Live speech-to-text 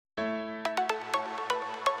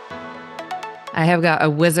I have got a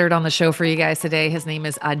wizard on the show for you guys today. His name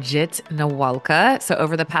is Ajit Nawalkha. So,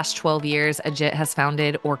 over the past 12 years, Ajit has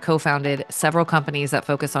founded or co founded several companies that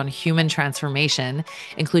focus on human transformation,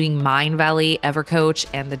 including Mindvalley, Evercoach,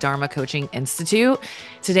 and the Dharma Coaching Institute.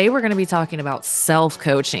 Today, we're going to be talking about self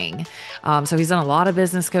coaching. So, he's done a lot of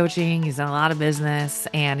business coaching, he's done a lot of business,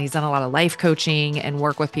 and he's done a lot of life coaching and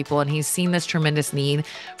work with people. And he's seen this tremendous need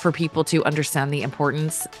for people to understand the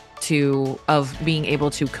importance of being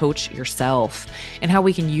able to coach yourself and how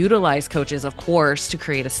we can utilize coaches, of course, to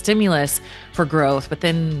create a stimulus for growth. But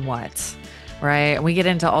then what? Right? And we get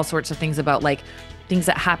into all sorts of things about like things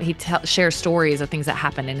that happen. Shares stories of things that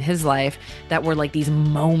happened in his life that were like these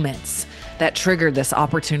moments that triggered this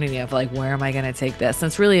opportunity of like, where am I going to take this? And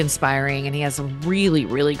it's really inspiring. And he has some really,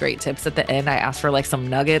 really great tips at the end. I asked for like some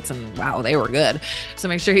nuggets and wow, they were good. So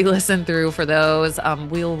make sure you listen through for those.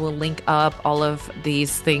 We'll link up all of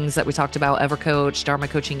these things that we talked about, Evercoach, Dharma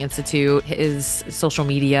Coaching Institute, his social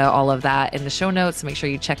media, all of that in the show notes. So make sure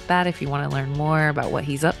you check that if you want to learn more about what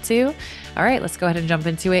he's up to. All right, let's go ahead and jump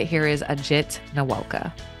into it. Here is Ajit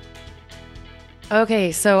Nawalkha.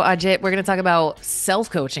 Okay, so Ajit, we're going to talk about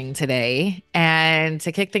self-coaching today. And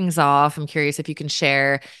to kick things off, I'm curious if you can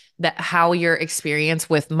share that how your experience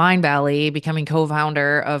with Mindvalley, becoming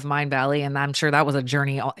co-founder of Mindvalley, and I'm sure that was a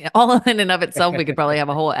journey all in and of itself. We could probably have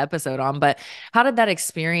a whole episode on, but how did that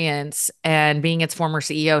experience and being its former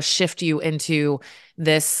CEO shift you into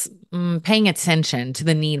this paying attention to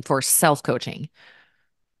the need for self-coaching?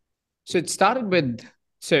 So it started with,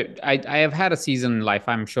 so I have had a season in life.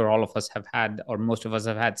 I'm sure all of us have had, or most of us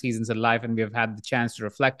have had seasons in life, and we have had the chance to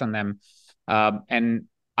reflect on them. And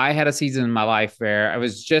I had a season in my life where I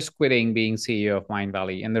was just quitting being CEO of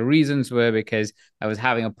Mindvalley. And the reasons were because I was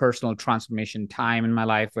having a personal transformation time in my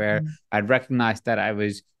life where I'd recognized that I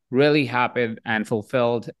was really happy and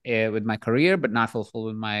fulfilled with my career, but not fulfilled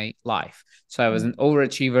with my life. So I was an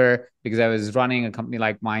overachiever because I was running a company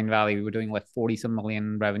like Mindvalley. We were doing like 40 some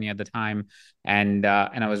million revenue at the time. And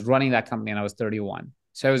I was running that company and I was 31.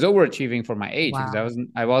 So I was overachieving for my age because Wow.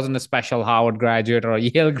 I wasn't a special Harvard graduate or a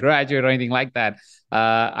Yale graduate or anything like that.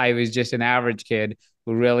 I was just an average kid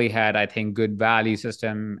who really had, I think, good value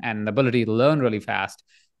system and ability to learn really fast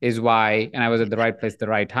is why, and I was at the right place at the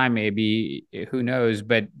right time, maybe, who knows,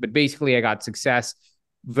 but basically I got success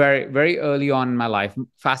very, very early on in my life,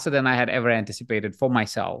 faster than I had ever anticipated for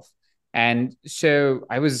myself. And so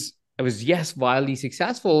I was, yes, wildly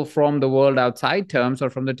successful from the world outside terms or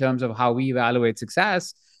from the terms of how we evaluate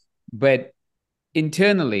success. But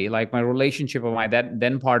internally, like my relationship with my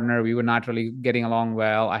then partner, we were not really getting along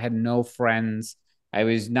well. I had no friends. I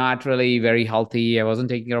was not really very healthy. I wasn't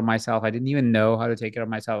taking care of myself. I didn't even know how to take care of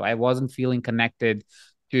myself. I wasn't feeling connected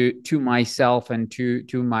to myself and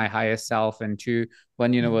to my highest self and to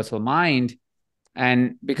one universal mind.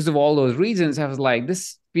 And because of all those reasons, I was like,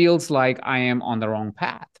 this feels like I am on the wrong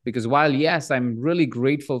path. Because while, yes, I'm really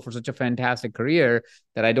grateful for such a fantastic career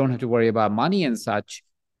that I don't have to worry about money and such,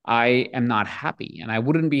 I am not happy. And I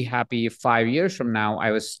wouldn't be happy if 5 years from now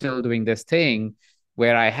I was still doing this thing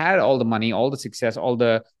where I had all the money, all the success, all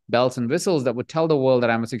the bells and whistles that would tell the world that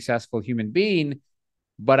I'm a successful human being,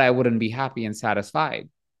 but I wouldn't be happy and satisfied.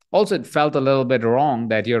 Also, it felt a little bit wrong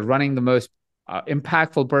that you're running the most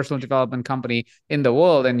impactful personal development company in the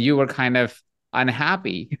world and you were kind of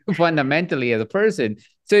unhappy fundamentally as a person.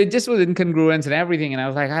 So it just was incongruence and everything. And I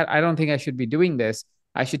was like, I don't think I should be doing this.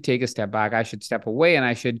 I should take a step back. I should step away and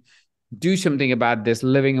I should do something about this,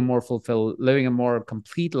 living a more fulfilled, living a more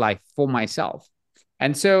complete life for myself.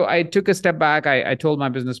 And so I took a step back. I told my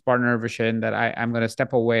business partner, Vishen, that I'm going to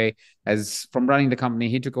step away as from running the company.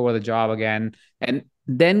 He took over the job again. And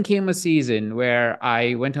then came a season where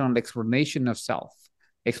I went on an exploration of self,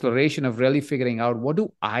 exploration of really figuring out what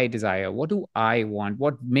do I desire? What do I want?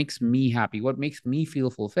 What makes me happy? What makes me feel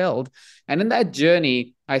fulfilled? And in that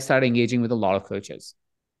journey, I started engaging with a lot of coaches.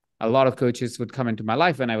 A lot of coaches would come into my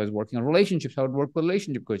life when I was working on relationships. I would work with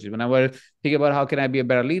relationship coaches. When I would think about how can I be a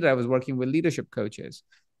better leader, I was working with leadership coaches.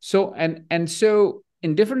 So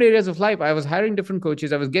in different areas of life, I was hiring different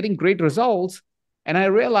coaches. I was getting great results. And I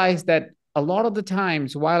realized that a lot of the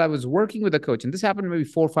times while I was working with a coach, and this happened maybe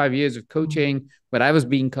 4 or 5 years of coaching, but I was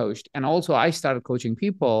being coached. And also I started coaching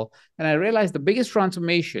people. And I realized the biggest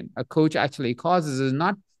transformation a coach actually causes is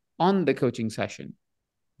not on the coaching session.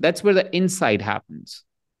 That's where the insight happens.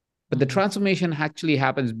 But the Mhm. transformation actually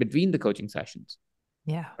happens between the coaching sessions,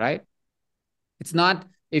 Yeah. right? It's not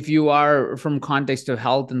if you are from context of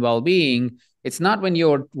health and well-being, it's not when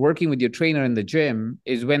you're working with your trainer in the gym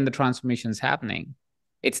is when the transformation is happening.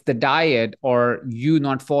 It's the diet or you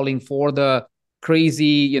not falling for the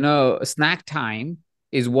crazy, snack time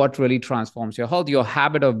is what really transforms your health. Your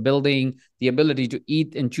habit of building the ability to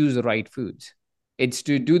eat and choose the right foods. It's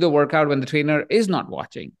to do the workout when the trainer is not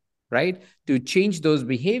watching, right? To change those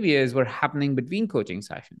behaviors were happening between coaching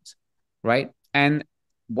sessions, right? And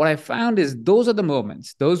what I found is those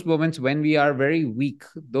moments when we are very weak,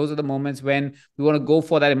 those are the moments when we want to go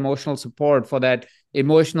for that emotional support, for that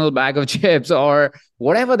emotional bag of chips, or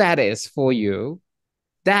whatever that is for you.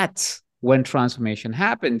 That's when transformation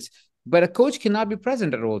happens. But a coach cannot be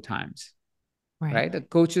present at all times, Right. right? A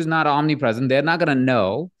coach is not omnipresent. They're not going to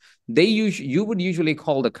know. You would usually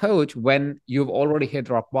call the coach when you've already hit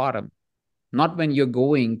rock bottom, not when you're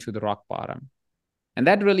going to the rock bottom. And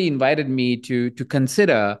that really invited me to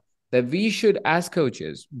consider that we should, as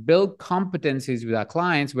coaches, build competencies with our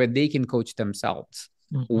clients where they can coach themselves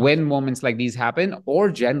Hmm. when moments like these happen, or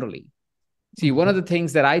generally. See, one of Hmm. the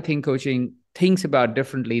things that I think coaching thinks about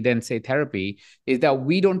differently than, say, therapy is that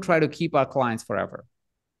we don't try to keep our clients forever.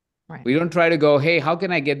 Right. We don't try to go, hey, how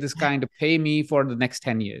can I get this kind to pay me for the next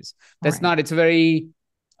 10 years? That's Right. not, it's a very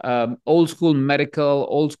old school medical,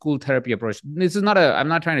 old school therapy approach. This is not a, I'm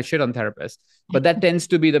not trying to shit on therapists, but that tends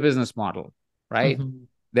to be the business model, right? Hmm.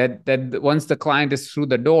 That once the client is through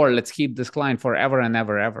the door, let's keep this client forever and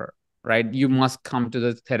ever, ever, right? You must come to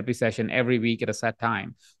the therapy session every week at a set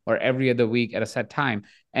time, or every other week at a set time.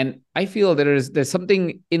 And I feel there's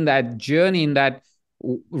something in that journey, in that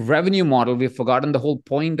revenue model, we've forgotten the whole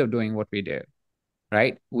point of doing what we do,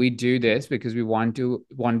 right? We do this because we want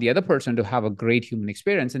the other person to have a great human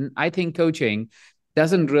experience. And I think coaching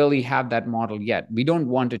doesn't really have that model yet. We don't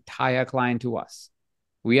want to tie a client to us.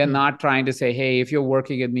 We are not trying to say, hey, if you're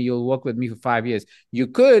working with me, you'll work with me for 5 years. You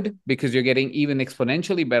could, because you're getting even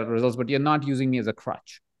exponentially better results, but you're not using me as a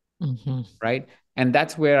crutch, Hmm. right? And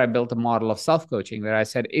that's where I built a model of self coaching, where I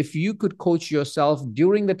said, if you could coach yourself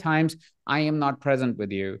during the times I am not present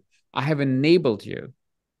with you, I have enabled you.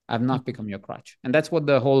 I've not become your crutch. And that's what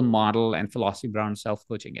the whole model and philosophy around self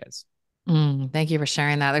coaching is. Thank you for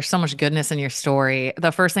sharing that. There's so much goodness in your story.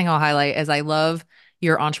 The first thing I'll highlight is I love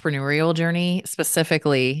your entrepreneurial journey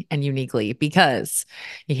specifically and uniquely because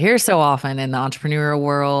you hear so often in the entrepreneurial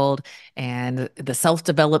world and the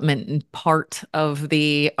self-development part of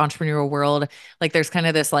the entrepreneurial world, like there's kind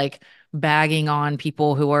of this like bagging on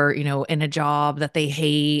people who are, in a job that they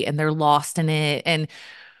hate and they're lost in it. And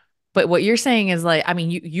but what you're saying is like, I mean,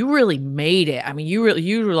 you really made it. I mean, you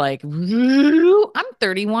were like, I'm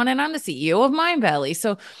 31 and I'm the CEO of Mindvalley.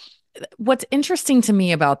 So what's interesting to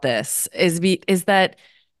me about this is that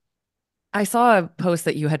I saw a post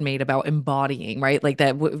that you had made about embodying, right? Like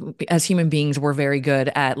that as human beings, we're very good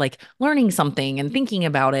at like learning something and thinking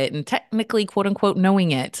about it and technically, quote unquote,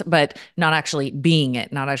 knowing it, but not actually being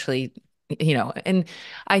it, not actually, And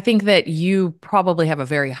I think that you probably have a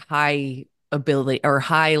very high ability or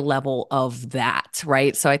high level of that,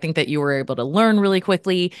 right? So I think that you were able to learn really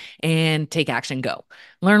quickly and take action, go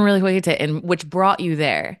learn really quickly, and which brought you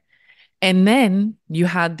there. And then you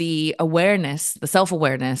had the awareness, the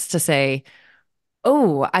self-awareness to say,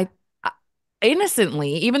 "Oh, I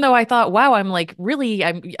innocently, even though I thought, wow, I'm like really,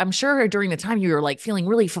 I'm sure during the time you were like feeling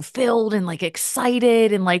really fulfilled and like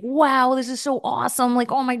excited and like, wow, this is so awesome.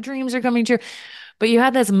 Like all my dreams are coming true." But you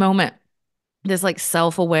had this moment, this like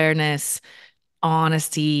self-awareness,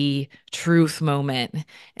 honesty, truth moment.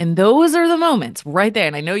 And those are the moments right there.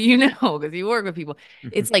 And I know you know because you work with people.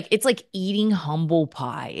 It's like eating humble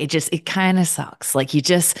pie. It kind of sucks. Like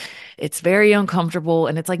it's very uncomfortable.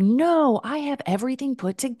 And it's like, no, I have everything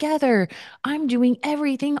put together. I'm doing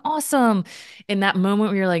everything awesome. In that moment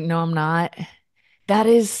where you're like, no, I'm not. That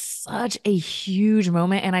is such a huge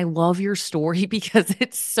moment. And I love your story because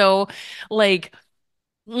it's so like,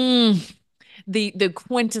 mm, the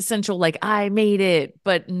quintessential like I made it,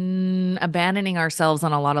 but abandoning ourselves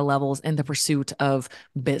on a lot of levels in the pursuit of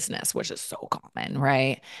business, which is so common,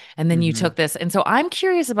 right? And then you Mm-hmm. took this, and so I'm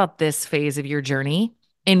curious about this phase of your journey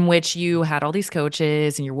in which you had all these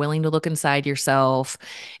coaches and you're willing to look inside yourself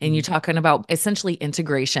and you're Mm-hmm. talking about essentially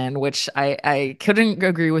integration, which I couldn't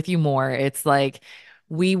agree with you more. It's like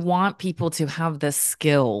we want people to have the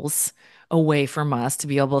skills away from us to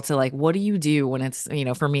be able to like, what do you do when it's,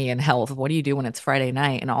 for me in health, what do you do when it's Friday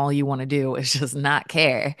night and all you want to do is just not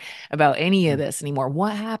care about any of this anymore?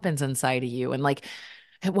 What happens inside of you? And like,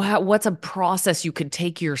 what's a process you could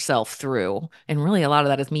take yourself through? And really, a lot of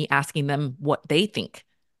that is me asking them what they think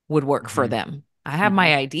would work for Mm-hmm. them. I have Mm-hmm.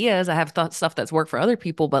 my ideas, I have stuff that's worked for other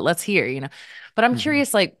people, but let's hear. But I'm Mm-hmm.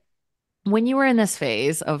 curious, like, when you were in this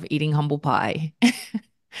phase of eating humble pie,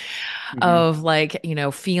 Mm-hmm. of like,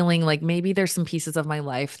 feeling like maybe there's some pieces of my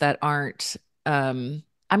life that aren't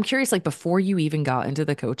I'm curious like before you even got into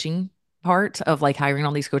the coaching part of like hiring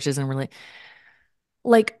all these coaches and really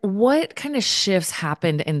Like, what kind of shifts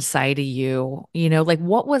happened inside of you? Like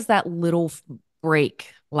what was that little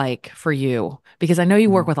break like for you? Because I know you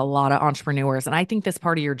work Mhm. with a lot of entrepreneurs, and I think this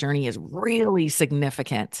part of your journey is really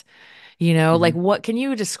significant. Like Mhm. what can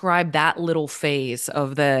you describe that little phase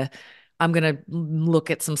of I'm gonna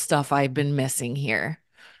look at some stuff I've been missing here?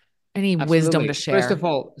 Any wisdom to Absolutely. First share? of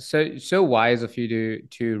all, so wise of you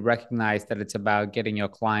to recognize that it's about getting your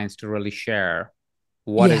clients to really share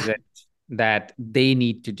what is Yeah, it that they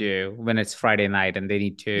need to do when it's Friday night and they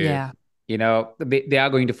need to, yeah, they are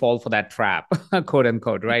going to fall for that trap, quote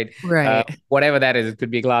unquote, right? right, Whatever that is, it could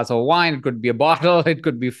be a glass of wine, it could be a bottle, it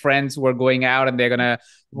could be friends who are going out and they're gonna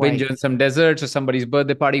binge right. on some desserts or somebody's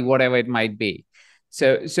birthday party, whatever it might be.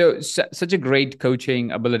 So such a great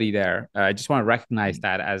coaching ability there. I just want to recognize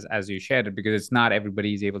Right. that as you shared it, because it's not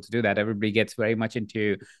everybody is able to do that. Everybody gets very much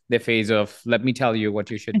into the phase of let me tell you what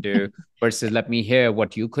you should do versus let me hear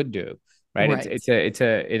what you could do. Right? Right. It's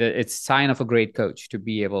a sign of a great coach to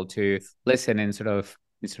be able to listen and sort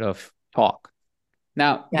of talk.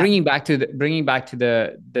 Now, Yeah. bringing back to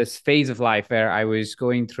the this phase of life where I was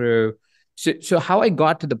going through. So how I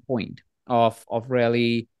got to the point of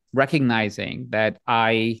really recognizing that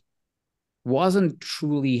I wasn't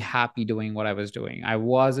truly happy doing what I was doing. I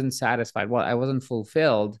wasn't satisfied. Well, I wasn't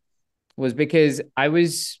fulfilled was because I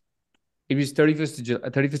was it was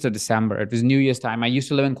 31st of December. It was New Year's time. I used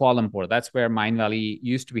to live in Kuala Lumpur. That's where Mindvalley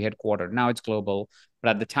used to be headquartered. Now it's global,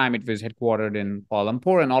 but at the time it was headquartered in Kuala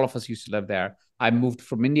Lumpur, and all of us used to live there. I moved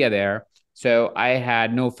from India there, so I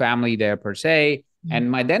had no family there per se. Mm.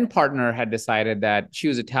 And my then partner had decided that she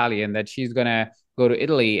was Italian, that she's gonna go to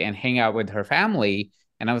Italy and hang out with her family.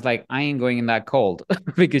 And I was like, I ain't going in that cold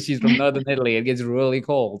because she's from northern Italy. It gets really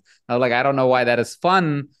cold. I was like, I don't know why that is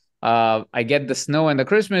fun. I get the snow and the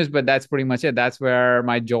Christmas, but that's pretty much it. That's where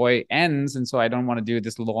my joy ends, and so I don't want to do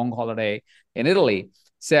this long holiday in Italy.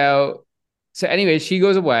 So, so anyway, she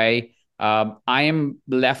goes away. I am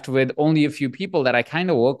left with only a few people that I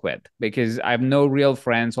kind of work with because I have no real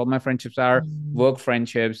friends. All my friendships are Mm. work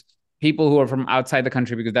friendships. People who are from outside the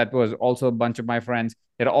country, because that was also a bunch of my friends.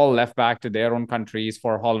 They're all left back to their own countries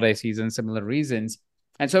for holiday season, similar reasons.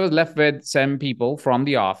 And so I was left with some people from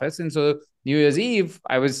the office. And so New Year's Eve,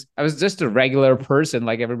 I was just a regular person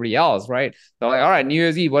like everybody else, right? So like, all right, New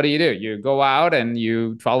Year's Eve, what do? You go out and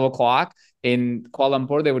you 12 o'clock in Kuala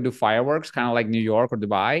Lumpur, they would do fireworks, kind of like New York or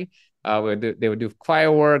Dubai. They would do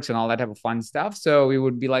fireworks and all that type of fun stuff. So we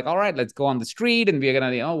would be like, all right, let's go on the street and we're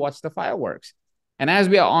gonna watch the fireworks. And as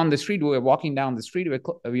we are on the street, we're walking down the street.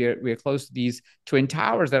 We're close to these twin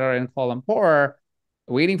towers that are in Kuala Lumpur,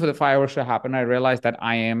 waiting for the fireworks to happen. I realized that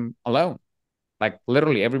I am alone. Like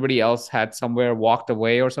literally everybody else had somewhere walked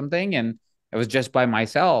away or something, and it was just by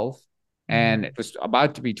myself. And Mm. it was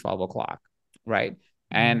about to be 12 o'clock, right?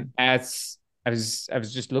 And Mm. as I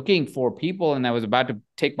was just looking for people, and I was about to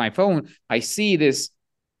take my phone, I see this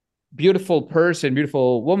beautiful person,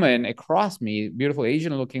 beautiful woman across me, beautiful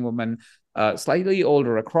Asian looking woman, slightly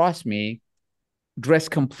older across me,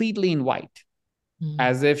 dressed completely in white Mm.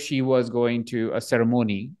 as if she was going to a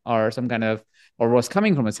ceremony or some kind of, or was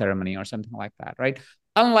coming from a ceremony or something like that, right?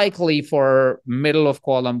 Unlikely for middle of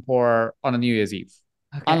Kuala Lumpur on a New Year's Eve.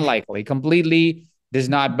 Okay. Unlikely, completely does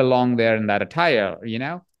not belong there in that attire,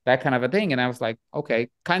 that kind of a thing. And I was like, okay,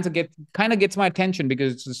 kind of gets my attention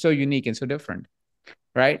because it's so unique and so different,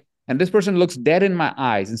 right? And this person looks dead in my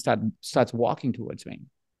eyes and starts walking towards me.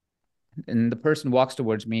 And the person walks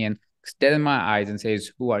towards me and looks dead in my eyes and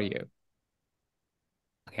says, "Who are you?"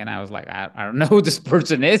 And I was like, I don't know who this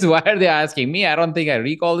person is. Why are they asking me? I don't think I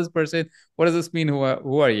recall this person. What does this mean? Who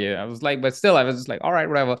are you? I was like, but still, I was just like, all right,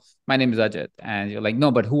 whatever. My name is Ajit. And you're like, no,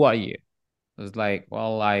 but who are you? I was like,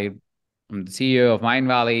 well, I'm the CEO of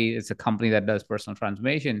Mindvalley. It's a company that does personal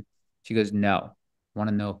transformation. She goes, no, I want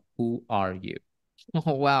to know who are you?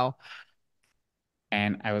 Oh, wow.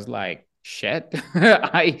 And I was like, shit.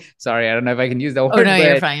 Sorry, I don't know if I can use that Oh word, no,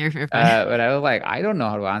 you're fine. You're fine. but I was like, I don't know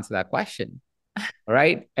how to answer that question.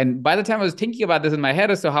 Right. And by the time I was thinking about this in my head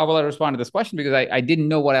as to how will I respond to this question, because I didn't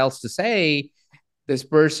know what else to say, this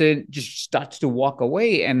person just starts to walk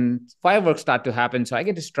away and fireworks start to happen. So I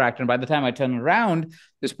get distracted. And by the time I turn around,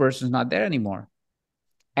 this person's not there anymore.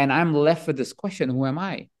 And I'm left with this question: who am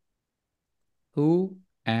I? Who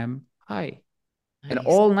am I? And Nice.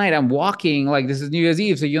 all night I'm walking, like this is New Year's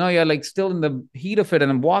Eve. So, you're like still in the heat of it.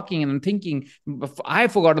 And I'm walking and I'm thinking, I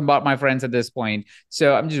forgot about my friends at this point.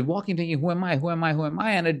 So I'm just walking, thinking, who am I? Who am I? Who am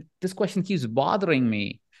I? And this question keeps bothering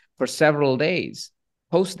me for several days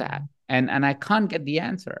post that. Mm. And I can't get the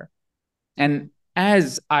answer. And Mm.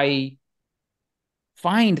 as I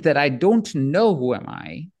find that I don't know who am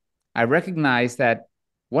I recognize that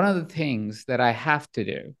one of the things that I have to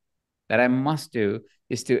do, that I must do,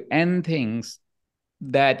 is to end things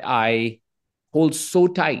that I hold so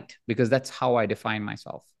tight because that's how I define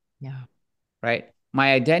myself, Yeah. right?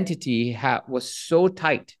 My identity was so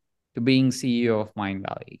tight to being CEO of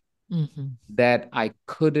Mindvalley Mm-hmm. that I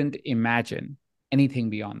couldn't imagine anything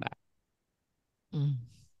beyond that. Mm.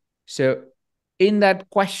 So, in that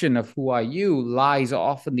question of who are you lies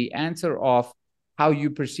often the answer of how you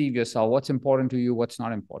perceive yourself, what's important to you, what's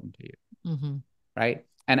not important to you, Mm-hmm. right?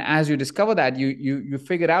 And as you discover that, you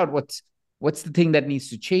figured out what's the thing that needs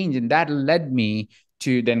to change, and that led me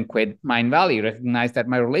to then quit Mindvalley. Recognize that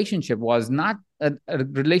my relationship was not a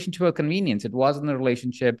relationship of convenience. It wasn't a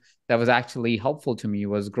relationship that was actually helpful to me. It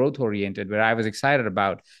was growth oriented, where I was excited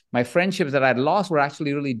about. My friendships that I'd lost were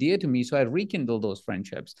actually really dear to me, so I rekindled those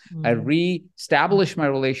friendships. I Mm. re-established my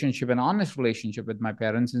relationship, an honest relationship with my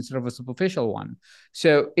parents instead of a superficial one.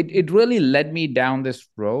 So it really led me down this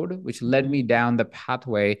road, which led me Mm. down the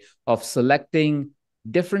pathway of selecting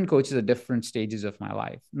different coaches at different stages of my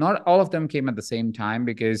life. Not all of them came at the same time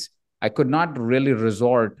because I could not really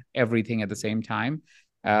resort everything at the same time.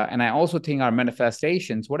 And I also think our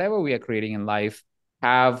manifestations, whatever we are creating in life,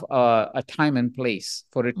 have a time and place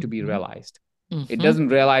for it to be Mm-hmm. realized. It Mm-hmm. doesn't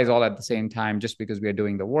realize all at the same time just because we are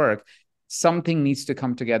doing the work. Something needs to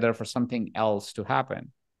come together for something else to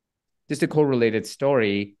happen. Just a correlated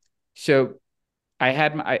story. So I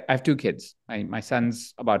have two kids. My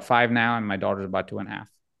son's about five now, and my daughter's about two and a half.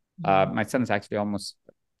 Mm. My son is actually almost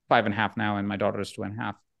five and a half now, and my daughter is two and a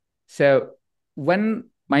half. So when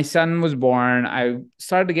my son was born, I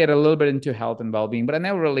started to get a little bit into health and well-being, but I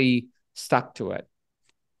never really stuck to it.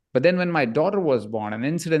 But then when my daughter was born, an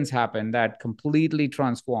incident happened that completely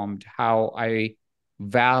transformed how I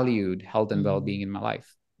valued health and well-being Mm. in my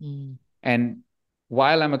life. Mm. And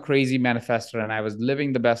while I'm a crazy manifester and I was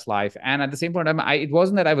living the best life, and at the same point, it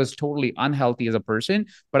wasn't that I was totally unhealthy as a person,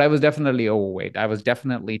 but I was definitely overweight. I was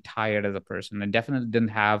definitely tired as a person and definitely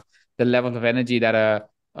didn't have the level of energy that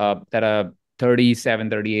a 37,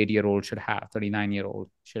 38-year old should have, 39-year-old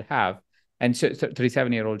should have, and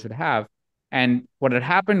 37-year-old should have. And what had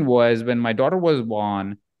happened was when my daughter was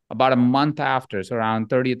born, about a month after, so around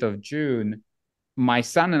 30th of June, my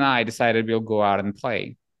son and I decided we'll go out and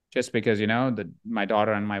play just because my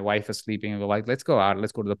daughter and my wife are sleeping and we're like, let's go out,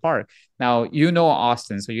 let's go to the park. Now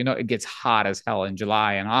Austin, so it gets hot as hell in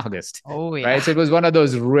July and August, Oh right? yeah. So it was one of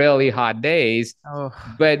those really hot days. Oh.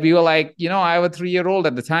 But we were like, I have a 3 year old.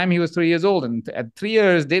 At the time he was 3 years old, and at 3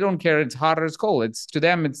 years they don't care. It's hot or it's cold. It's to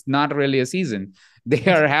them it's not really a season. They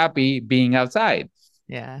are happy being outside.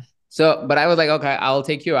 Yeah. So, but I was like, okay, I'll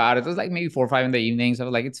take you out. It was like maybe 4 or 5 in the evening. So I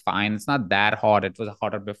was like, it's fine. It's not that hot. It was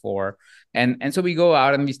hotter before. And so we go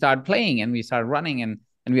out and we start playing and we start running and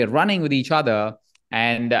we are running with each other.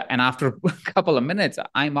 And after a couple of minutes,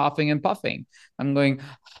 I'm huffing and puffing. I'm going,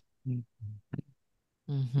 my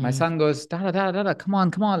Mm-hmm. son goes, da da da da, come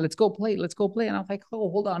on, let's go play, let's go play. And I'm like, oh,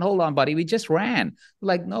 hold on, buddy. We just ran. We're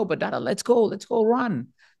like, no, but Dada, let's go run.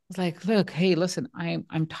 It's like, look, hey, listen,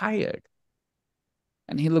 I'm tired.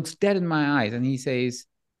 And he looks dead in my eyes and he says,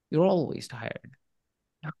 you're always tired,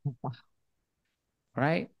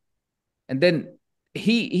 right? And then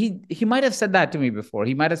he might have said that to me before.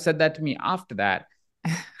 He might have said that to me after that.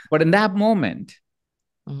 But in that moment,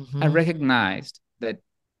 I Mm-hmm. recognized that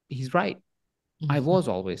he's right. I Mm-hmm. was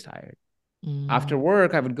always tired. Mm-hmm. After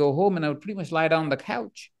work, I would go home and I would pretty much lie down on the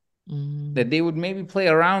couch. That they would maybe play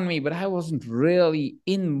around me, but I wasn't really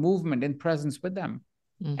in movement, in presence with them.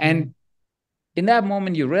 Mm-hmm. And in that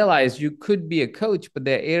moment, you realize you could be a coach, but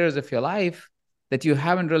there are areas of your life that you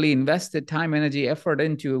haven't really invested time, energy, effort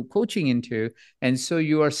into coaching into. And so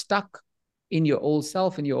you are stuck in your old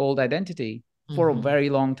self, in your old identity for a Mm-hmm. very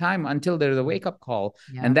long time until there's a wake up call.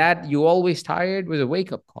 Yeah. And that you always tired was a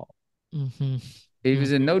wake up call. Mm-hmm. It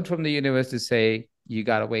was a Mm-hmm. note from the universe to say, you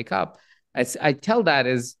got to wake up. I tell that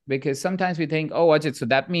is because sometimes we think, oh, Ajit, so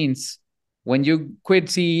that means when you quit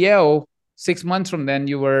CEO, 6 months from then,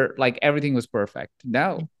 you were like, everything was perfect.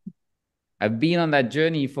 No, I've been on that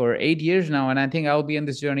journey for 8 years now, and I think I'll be on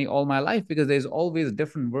this journey all my life because there's always a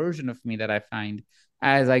different version of me that I find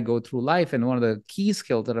as I go through life. And one of the key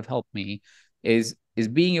skills that have helped me is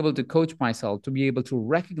being able to coach myself to be able to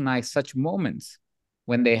recognize such moments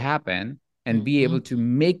when they happen and be Mm-hmm. able to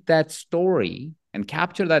make that story and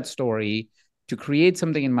capture that story to create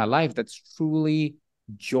something in my life that's truly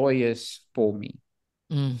joyous for me.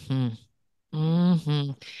 Mm-hmm.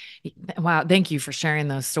 Mm-hmm. Wow, thank you for sharing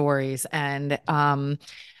those stories. And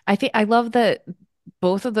I think I love that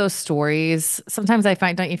both of those stories. Sometimes I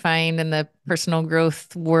find, don't you find in the personal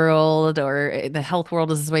growth world or the health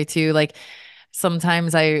world is this way too, like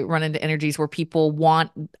sometimes I run into energies where people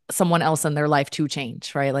want someone else in their life to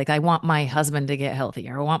change, right? Like I want my husband to get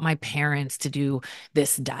healthier. I want my parents to do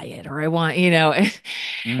this diet, or I want,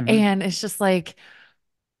 Hmm. and it's just like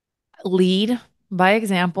lead by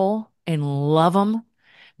example and love them,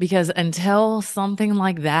 because until something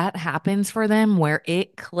like that happens for them where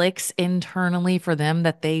it clicks internally for them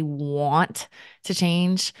that they want to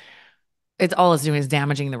change, it's all it's doing is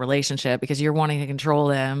damaging the relationship because you're wanting to control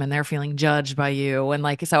them and they're feeling judged by you. And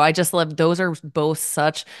like, so I just love those are both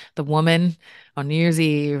such the woman on New Year's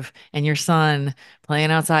Eve and your son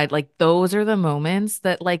playing outside. Like, those are the moments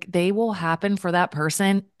that like they will happen for that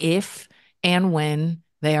person if and when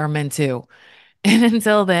they are meant to. And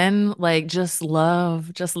until then, like just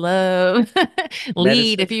love, That is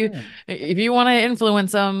lead. so If true. you want to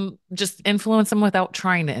influence them, just influence them without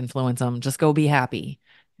trying to influence them. Just go be happy.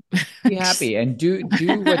 Be Just happy and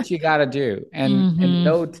do what you got to do, and hmm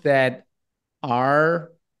note that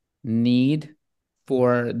our need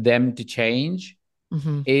for them to change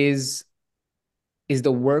hmm is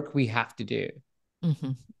the work we have to do.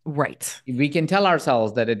 hmm Right. We can tell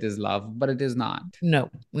ourselves that it is love, but it is not. No,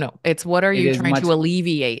 no. It's what are It you is trying to much.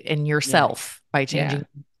 alleviate in Yeah, yourself by yeah. changing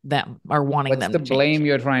them or wanting What's them the to change? blame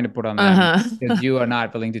you're trying to put on them Uh-huh. because you are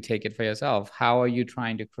not willing to take it for yourself? How are you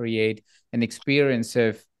trying to create an experience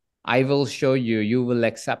of I will show you, you will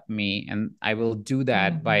accept me, and I will do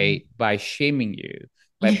that hmm by shaming you,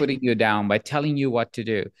 by putting you down, by telling you what to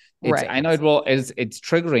do. It's Right. I know it's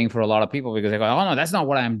triggering for a lot of people because they go, oh no, that's not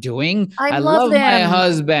what I'm doing. I I love love my them.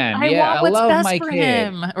 husband. I Yeah, I want what's love best my for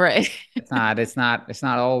kid. him. Right. It's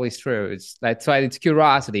not always true. It's that's why it's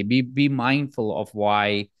curiosity. Be mindful of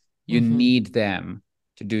why you hmm need them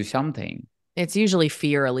to do something. It's usually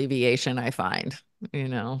fear alleviation, I find.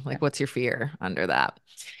 Yeah. Like what's your fear under that?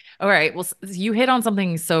 All right. Well, you hit on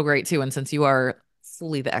something so great too. And since you are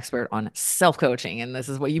fully the expert on self-coaching, and this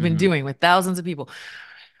is what you've been Mm-hmm. doing with thousands of people.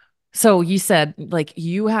 So you said like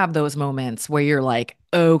you have those moments where you're like,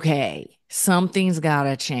 okay, something's got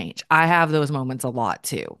to change. I have those moments a lot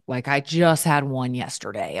too. Like I just had one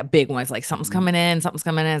yesterday, a big one. It's like something's Mm-hmm. coming in, something's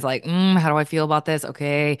coming in. It's like, how do I feel about this?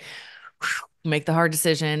 Okay, make the hard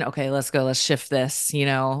decision. Okay, let's go. Let's shift this,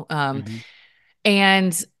 Mm-hmm.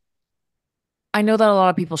 And I know that a lot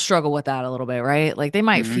of people struggle with that a little bit, right? Like they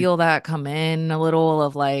might Mm-hmm. feel that come in a little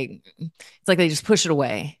of like it's like they just push it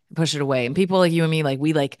away, push it away. And people like you and me, like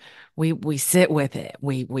we sit with it.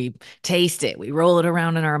 We taste it. We roll it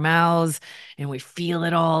around in our mouths and we feel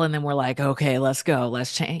it all and then we're like, "Okay, let's go.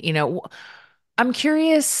 Let's change." I'm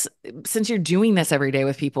curious since you're doing this every day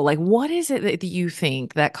with people, like what is it that you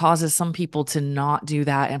think that causes some people to not do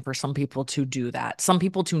that and for some people to do that? Some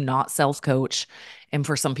people to not self-coach and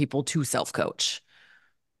for some people to self-coach.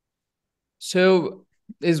 So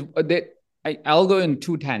is that I'll go in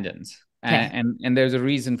two tangents, Okay. and there's a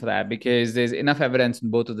reason for that because there's enough evidence on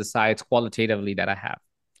both of the sides qualitatively that I have.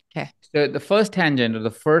 Okay. So the first tangent or the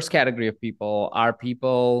first category of people are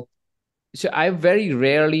people. So I've very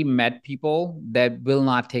rarely met people that will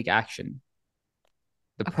not take action.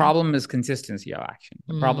 The Okay. problem is consistency of action.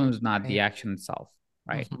 The problem is not the Right. action itself,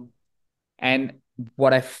 right? hmm And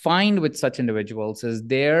what I find with such individuals is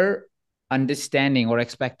their understanding or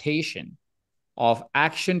expectation of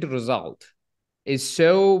action to result is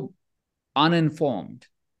so uninformed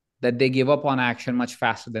that they give up on action much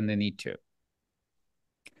faster than they need to.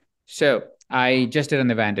 So I just did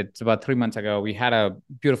an event. It's about 3 months ago. We had a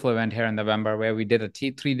beautiful event here in November where we did a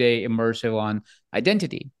 3 day immersive on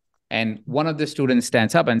identity. And one of the students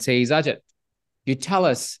stands up and says, Ajit, you tell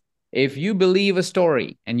us if you believe a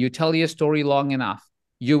story and you tell your story long enough,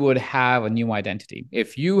 you would have a new identity.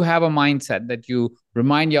 If you have a mindset that you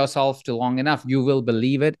remind yourself to long enough, you will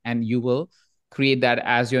believe it and you will create that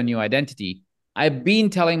as your new identity. I've been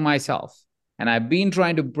telling myself and I've been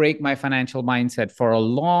trying to break my financial mindset for a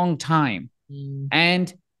long time. mm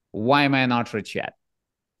And why am I not rich yet?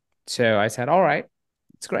 So I said, all right,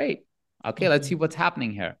 it's great. Okay, let's see hmm what's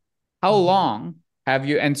happening here. How hmm long have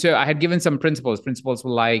you? And so I had given some principles. Principles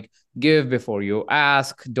were like give before you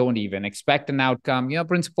ask, don't even expect an outcome.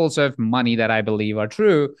 Principles of money that I believe are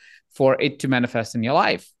true for it to manifest in your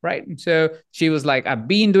life, right? And so she was like, I've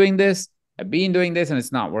been doing this, and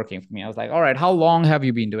it's not working for me. I was like, all right, how long have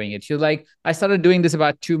you been doing it? She was like, I started doing this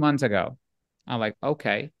about 2 months ago. I'm like,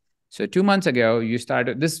 okay. So 2 months ago, you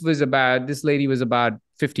started. This lady was about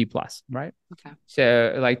 50 plus, right? Okay.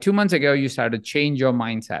 So like 2 months ago, you started to change your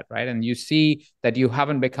mindset, right? And you see that you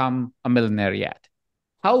haven't become a millionaire yet.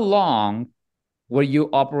 How long were you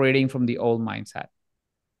operating from the old mindset?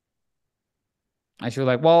 And she was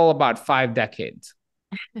like, well, about 5 decades.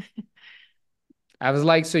 I was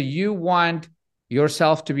like, so you want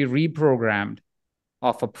yourself to be reprogrammed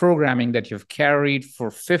of a programming that you've carried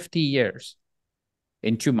for 50 years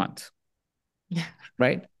in 2 months,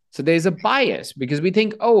 right? So there's a bias because we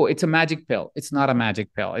think, oh, it's a magic pill. It's not a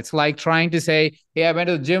magic pill. It's like trying to say, hey, I went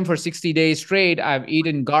to the gym for 60 days straight. I've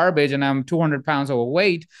eaten garbage and I'm 200 pounds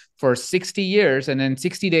overweight for 60 years. And then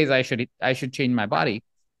 60 days, I should change my body.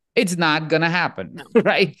 It's not going to happen, No.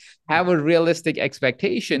 right? Have a realistic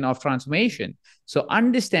expectation of transformation. So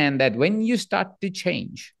understand that when you start to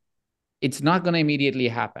change, it's not going to immediately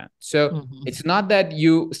happen. So Mm-hmm. it's not that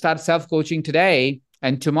you start self-coaching today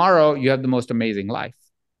and tomorrow you have the most amazing life.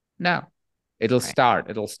 No, Right.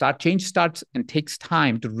 it'll start, change starts and takes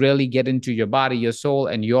time to really get into your body, your soul,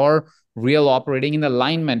 and your real operating in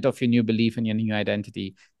alignment of your new belief and your new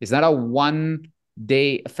identity. It's not a 1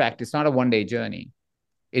 day effect. It's not a 1 day journey.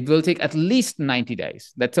 It will take at least 90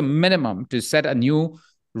 days. That's a minimum to set a new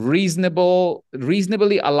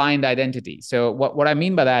reasonably aligned identity. So what I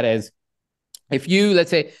mean by that is, if you,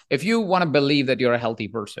 let's say, if you want to believe that you're a healthy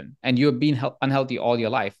person and you have been unhealthy all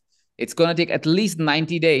your life, it's going to take at least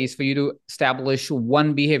 90 days for you to establish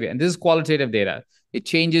one behavior. And this is qualitative data. It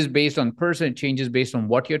changes based on person, it changes based on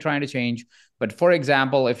what you're trying to change. But for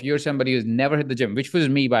example, if you're somebody who's never hit the gym, which was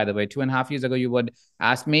me, by the way, 2.5 years ago, you would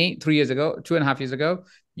ask me, 3 years ago, 2.5 years ago,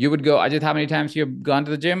 you would go, Ajit, how many times you've gone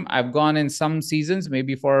to the gym? I've gone in some seasons,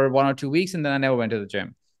 maybe for 1 or 2 weeks, and then I never went to the gym.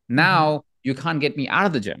 Mm-hmm. Now you can't get me out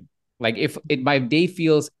of the gym. Like if it my day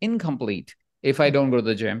feels incomplete if I don't go to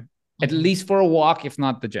the gym, at Mm-hmm. least for a walk, if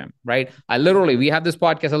not the gym, right? I literally, we had this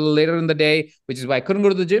podcast a little later in the day, which is why I couldn't go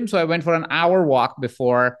to the gym. So I went for an hour walk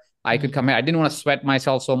before I could come Mm-hmm. here. I didn't want to sweat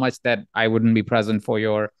myself so much that I wouldn't be present for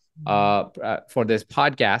your for this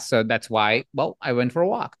podcast. So that's why, well, I went for a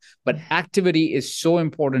walk. But activity is so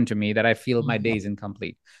important to me that I feel my day Mm-hmm. is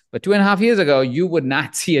incomplete. But 2.5 years ago, you would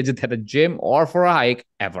not see Ajit at a gym or for a hike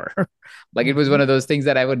ever. Like it was Mm-hmm. one of those things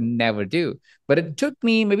that I would never do. But it took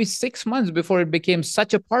me maybe 6 months before it became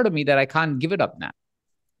such a part of me that I can't give it up now.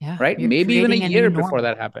 Yeah. Right? You're Maybe even a creating a new year before normal.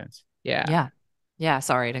 that happens. Yeah. Yeah. Yeah.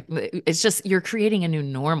 Sorry. It's just you're creating a new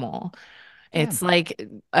normal. Yeah. It's like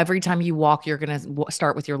every time you walk, you're going to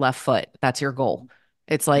start with your left foot. That's your goal.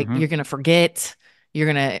 It's like Mm-hmm. you're going to forget.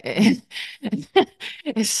 You're going to,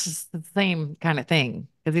 it's just the same kind of thing.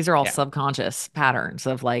 Because these are all Yeah. subconscious patterns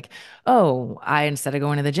of like, oh, instead of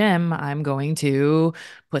going to the gym, I'm going to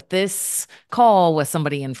put this call with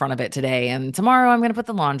somebody in front of it today. And tomorrow I'm going to put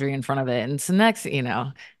the laundry in front of it. And so next,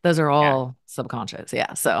 those are Yeah. all subconscious.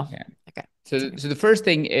 Yeah. So, Yeah. okay. So the first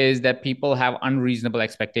thing is that people have unreasonable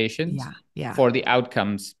expectations Yeah. Yeah. for the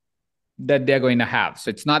outcomes that they're going to have. So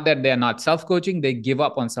it's not that they're not self-coaching, they give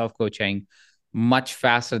up on self-coaching much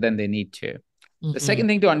faster than they need to. The Mm-hmm. second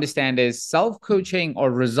thing to understand is self-coaching or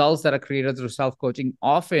results that are created through self-coaching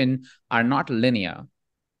often are not linear.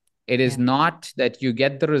 It is Yeah. not that you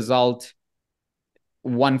get the result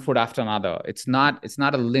one foot after another. It's not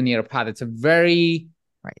a linear path. It's a very,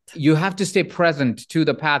 Right. you have to stay present to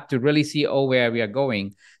the path to really see, oh, where we are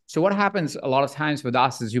going. So what happens a lot of times with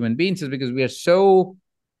us as human beings is because we are so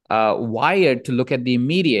wired to look at the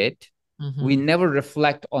immediate, we Mm-hmm. never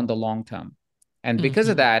reflect on the long term. And because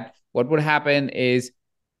of Mm-hmm. that, what would happen is,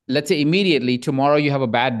 let's say immediately tomorrow you have a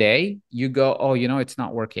bad day, you go, oh, it's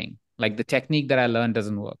not working. Like the technique that I learned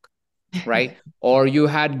doesn't work, right? Or you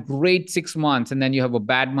had great 6 months and then you have a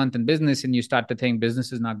bad month in business and you start to think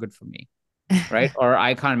business is not good for me, right? Or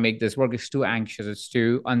I can't make this work. It's too anxious. It's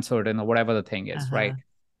too uncertain, or whatever the thing is, right? Uh-huh.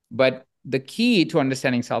 But the key to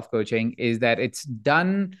understanding self coaching is that it's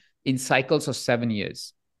done in cycles of 7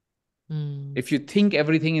 years. Mm. If you think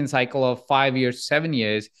everything in cycle of 5 years, 7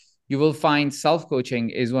 years, you will find self coaching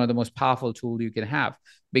is one of the most powerful tools you can have.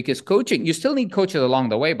 Because coaching, you still need coaches along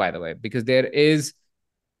the way, by the way, because there is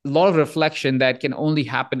a lot of reflection that can only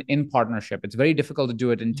happen in partnership. It's very difficult to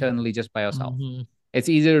do it internally just by yourself. Mm-hmm. It's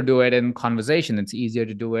easier to do it in conversation. It's easier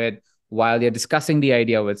to do it while you're discussing the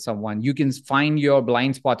idea with someone. You can find your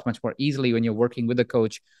blind spots much more easily when you're working with a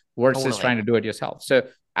coach versus Totally. trying to do it yourself. So,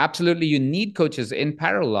 absolutely, you need coaches in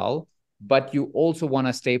parallel, but you also want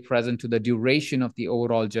to stay present to the duration of the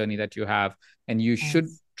overall journey that you have. And you should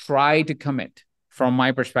Yes. try to commit, from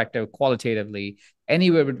my perspective, qualitatively,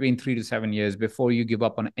 anywhere between 3 to 7 years before you give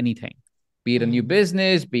up on anything, be it a new Mm.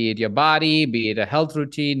 business, be it your body, be it a health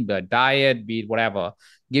routine, be it diet, be it whatever.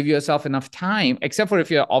 Give yourself enough time, except for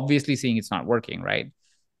if you're obviously seeing it's not working, right?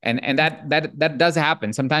 And that does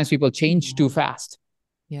happen. Sometimes people change too Yeah. fast.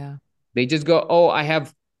 Yeah. They just go, oh, I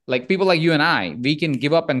have, like people like you and I, we can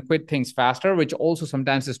give up and quit things faster, which also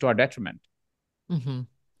sometimes is to our detriment, Mm-hmm.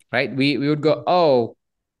 right? We would go, oh,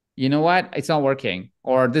 you know what? It's not working,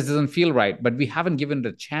 or this doesn't feel right, but we haven't given it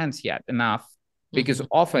a chance yet enough, because Mm-hmm.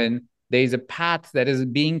 often There's a path that is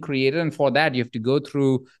being created. And for that, you have to go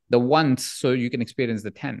through the ones so you can experience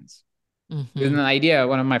the tens. There's an Mm-hmm. idea,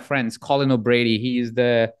 one of my friends, Colin O'Brady, he is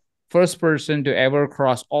the first person to ever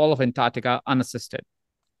cross all of Antarctica unassisted,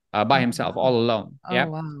 by Oh, himself, wow. all alone. Oh, Yeah.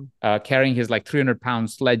 wow. Carrying his like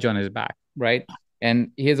 300-pound sledge on his back. Right.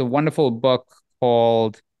 And he has a wonderful book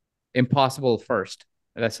called Impossible First.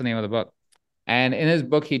 That's the name of the book. And in his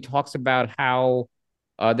book, he talks about how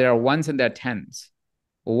there are ones and there are tens.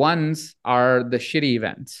 Ones are the shitty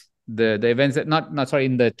events, the events that not sorry,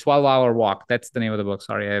 in the 12-hour walk. That's the name of the book.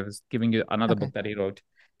 Sorry, I was giving you another Okay. book that he wrote.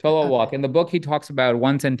 12-hour Okay. walk. In the book, he talks about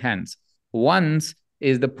ones and tens. Ones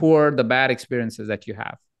is the poor, the bad experiences that you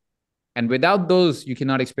have. And without those, you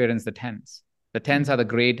cannot experience the tens. The tens are the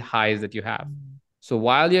great highs that you have. Mm-hmm. So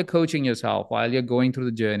while you're coaching yourself, while you're going through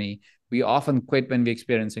the journey, we often quit when we're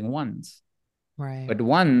experiencing ones. Right. But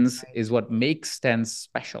ones Right. is what makes tens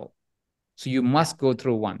special. So you Yeah. must go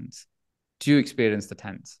through ones to experience the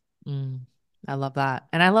tens. Mm. I love that.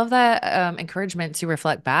 And I love that encouragement to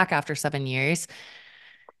reflect back after 7 years.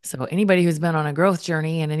 So anybody who's been on a growth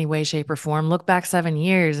journey in any way, shape, or form, look back 7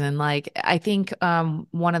 years. And like I think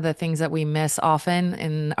one of the things that we miss often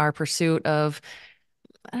in our pursuit of,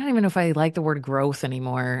 I don't even know if I like the word growth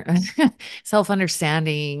anymore.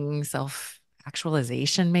 Self-understanding,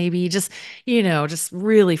 self-actualization, maybe just, just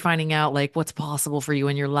really finding out like what's possible for you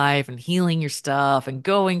in your life and healing your stuff and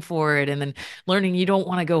going for it and then learning you don't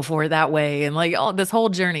want to go for it that way. And like, oh, this whole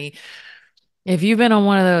journey. If you've been on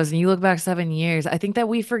one of those and you look back 7 years, I think that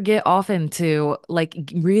we forget often to like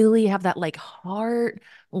really have that like heart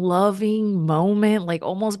loving moment, like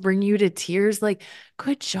almost bring you to tears. Like,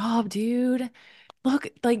 good job, dude. Look,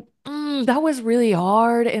 like, that was really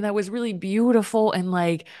hard and that was really beautiful. And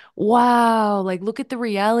like, wow, like, look at the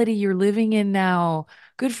reality you're living in now.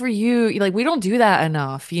 Good for you. Like, we don't do that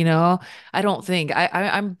enough, I don't think.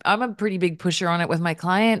 I'm a pretty big pusher on it with my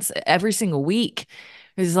clients every single week.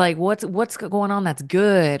 It's like, what's going on that's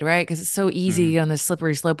good, right? Because it's so easy Mm-hmm. on this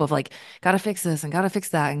slippery slope of like, gotta fix this and gotta fix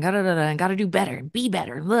that and gotta do better and be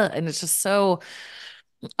better. And it's just so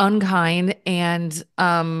unkind and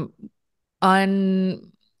un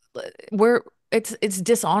we're it's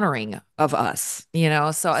dishonoring of us.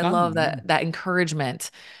 So I love Some, yeah. that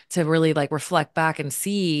encouragement to really like reflect back and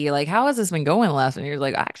see like how has this been going the last 1 year?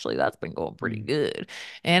 Like actually that's been going pretty Mm-hmm. good.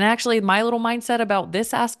 And actually my little mindset about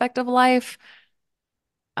this aspect of life,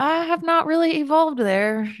 I have not really evolved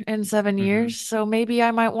there in 7 years. So maybe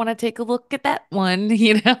I might want to take a look at that one.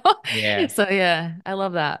 Yeah. So yeah, I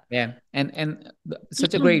love that. Yeah. And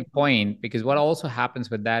such a great point, because what also happens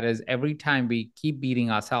with that is every time we keep beating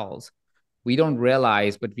ourselves, we don't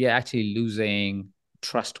realize, but we are actually losing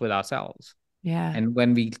trust with ourselves. Yeah, And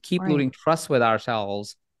when we keep right. losing trust with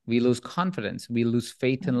ourselves, we lose confidence, we lose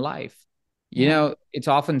faith Yeah. in life. Yeah. It's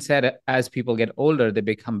often said as people get older, they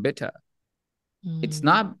become bitter. It's Mm,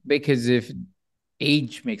 not because if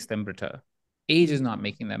age makes them bitter. Age is mm, not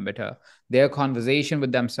making them bitter. Their conversation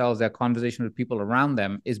with themselves, their conversation with people around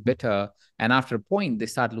them is bitter. And after a point, they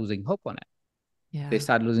start losing hope on it. They yeah.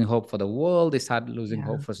 start losing hope for the world. They start losing Yeah.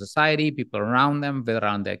 hope for society, people around them, whether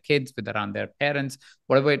around their kids, whether around their parents,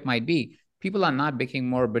 whatever it might be. People are not becoming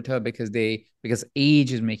more bitter because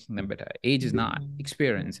age is making them bitter. Age is not, Mhm,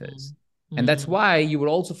 experiences. mhm, And that's mm, why you will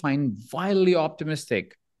also find wildly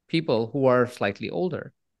optimistic people who are slightly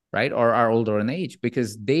older, right? Or are older in age,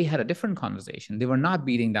 because they had a different conversation. They were not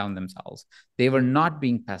beating down themselves. They were not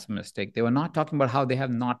being pessimistic. They were not talking about how they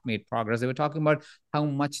have not made progress. They were talking about how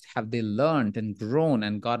much have they learned and grown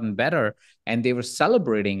and gotten better. And they were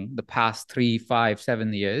celebrating the past 3, 5,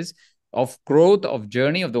 7 years of growth, of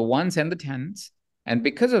journey, of the ones and the tens. And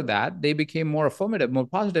because of that, they became more affirmative, more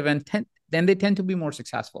positive, and then they tend to be more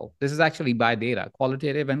successful. This is actually by data,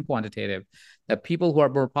 qualitative and quantitative, that people who are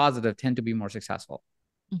more positive tend to be more successful.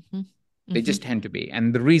 mhm, They mhm, just tend to be.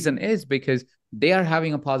 And the reason is because they are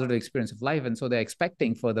having a positive experience of life. And so they're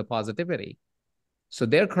expecting further positivity. So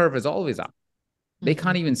their curve is always up. They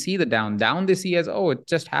can't mhm, even see the down. Down they see as, oh, it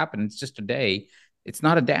just happened. It's just a day. It's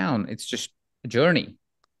not a down. It's just a journey,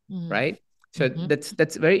 mhm, right? So mhm.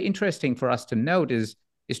 that's very interesting for us to note, is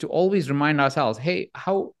to always remind ourselves, hey,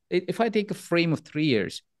 how if I take a frame of 3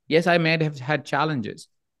 years, yes, I might have had challenges,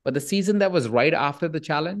 but the season that was right after the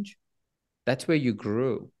challenge, that's where you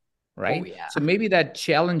grew, Oh right? yeah. So maybe that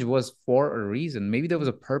challenge was for a reason. Maybe there was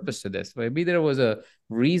a purpose to this. Maybe there was a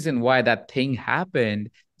reason why that thing happened,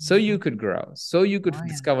 so you Mhm. could grow, so you could Oh yeah.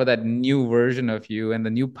 discover that new version of you and the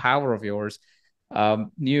new power of yours,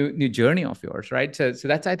 new journey of yours, right? So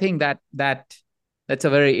that's, I think, that's a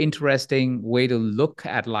very interesting way to look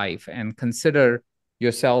at life and consider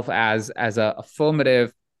yourself as a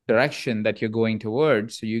affirmative direction that you're going towards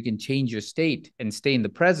so you can change your state and stay in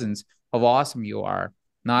the presence of how awesome you are,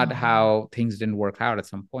 not Mhm. how things didn't work out at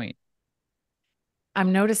some point.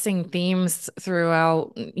 I'm noticing themes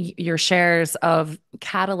throughout your shares of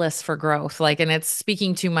catalysts for growth. Like, and it's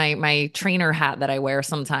speaking to my trainer hat that I wear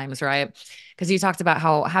sometimes, right? Because you talked about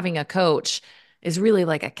how having a coach is really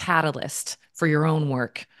like a catalyst for your own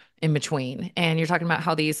work in between. And you're talking about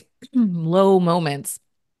how these low moments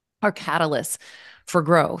are catalysts for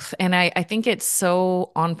growth. And I think it's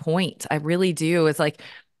so on point. I really do. It's like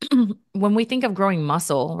when we think of growing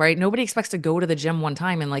muscle, right? Nobody expects to go to the gym one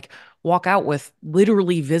time and like walk out with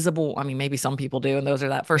literally visible. I mean, maybe some people do, and those are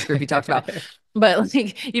that first group you talked about. But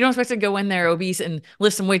like you don't expect to go in there obese and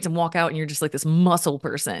lift some weights and walk out and you're just like this muscle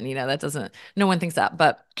person. That doesn't, no one thinks that.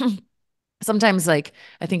 But sometimes like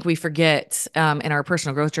I think we forget in our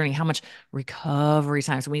personal growth journey how much recovery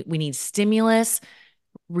times we need stimulus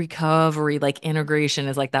recovery, like integration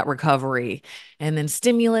is like that recovery, and then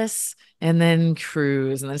stimulus, and then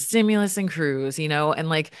cruise, and then stimulus and cruise, and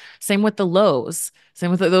like same with the lows.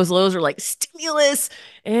 Same with those lows are like stimulus,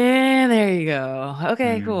 and there you go.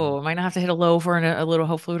 Okay, Mm, cool. Might not have to hit a low for a little.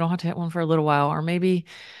 Hopefully, we don't have to hit one for a little while, or maybe,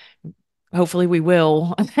 hopefully, we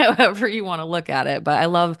will. However you want to look at it. But I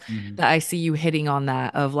love mhm. that I see you hitting on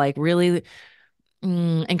that of like really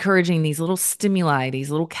encouraging these little stimuli,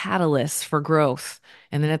 these little catalysts for growth.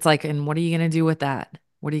 And then it's like, and what are you going to do with that?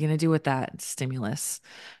 What are you going to do with that stimulus?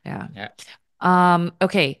 Yeah. Yeah.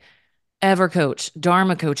 Okay. Evercoach,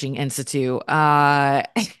 Dharma Coaching Institute. I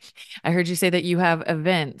heard you say that you have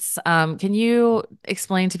events. Can you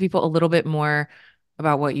explain to people a little bit more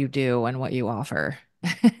about what you do and what you offer?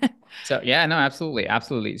 So yeah, no, absolutely,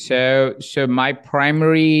 absolutely. So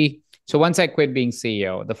once I quit being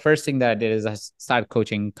CEO, the first thing that I did is I started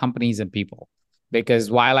coaching companies and people,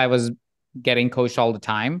 because while I was getting coached all the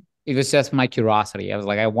time, it was just my curiosity. I was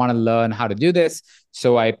like, I want to learn how to do this.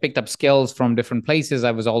 So I picked up skills from different places.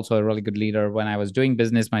 I was also a really good leader when I was doing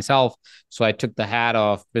business myself. So I took the hat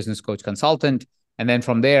of business coach consultant. And then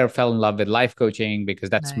from there, fell in love with life coaching, because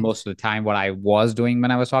that's Nice. most of the time what I was doing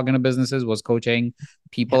when I was talking to businesses, was coaching Yeah.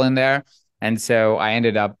 people in there. And so I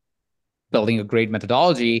ended up building a great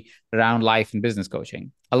methodology around life and business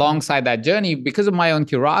coaching. Mm, Alongside that journey, because of my own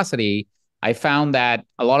curiosity, I found that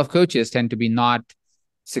a lot of coaches tend to be not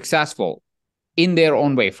successful in their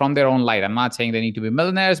own way, from their own light. I'm not saying they need to be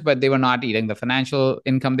millionaires, but they were not eating the financial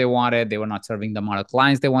income they wanted. They were not serving the amount of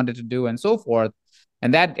clients they wanted to do, and so forth.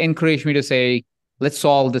 And that encouraged me to say, let's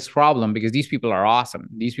solve this problem, because these people are awesome.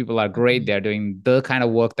 These people are great. mhm, They're doing the kind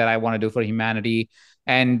of work that I want to do for humanity.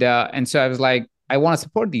 And so I was like, I want to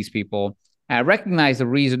support these people. And I recognize the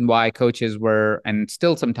reason why coaches were and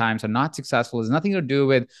still sometimes are not successful is nothing to do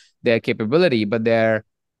with their capability, but their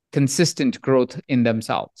consistent growth in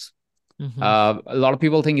themselves. mhm, A lot of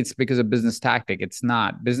people think it's because of business tactic. It's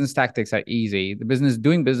not. Business tactics are easy. The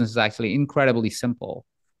doing business is actually incredibly simple.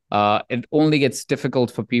 It only gets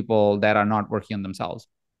difficult for people that are not working on themselves.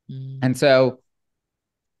 And mm, so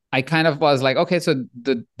I kind of was like, okay, so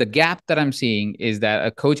the gap that I'm seeing is that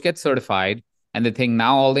a coach gets certified, and they think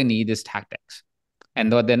now all they need is tactics.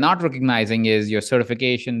 And what they're not recognizing is your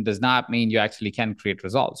certification does not mean you actually can create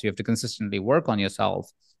results. You have to consistently work on yourself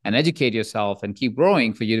and educate yourself and keep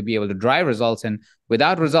growing for you to be able to drive results. And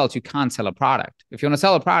without results, you can't sell a product. If you want to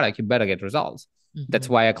sell a product, you better get results. That's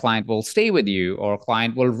mhm, why a client will stay with you, or a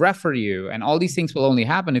client will refer you. And all these things will only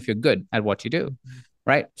happen if you're good at what you do. mhm,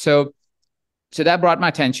 Right. So that brought my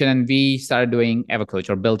attention, and we started doing Evercoach,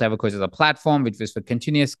 or built Evercoach as a platform, which was for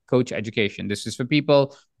continuous coach education. This is for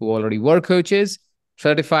people who already were coaches,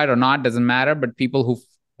 certified or not, doesn't matter, but people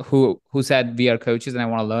who said we are coaches and I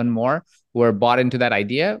want to learn more, were bought into that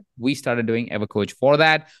idea. We started doing Evercoach for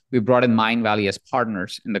that. We brought in Mindvalley as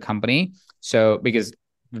partners in the company. So because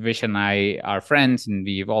Vish and I are friends, and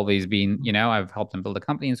we've always been, I've helped them build a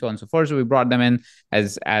company and so on and so forth. So we brought them in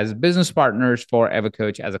as business partners for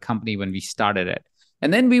Evercoach as a company when we started it.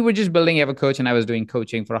 And then we were just building Evercoach, and I was doing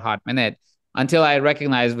coaching for a hot minute, until I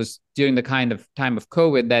recognized, was during the kind of time of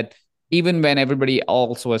COVID, that even when everybody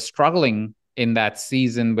else was struggling in that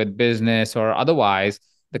season with business or otherwise,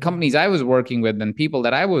 the companies I was working with and people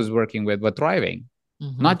that I was working with were thriving,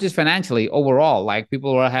 mhm, not just financially, overall. Like,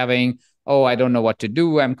 people were having, oh, I don't know what to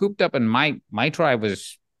do, I'm cooped up, and my tribe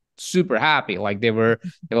was super happy. Like, they were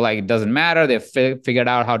like, it doesn't matter, they figured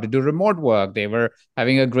out how to do remote work, they were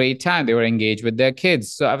having a great time, they were engaged with their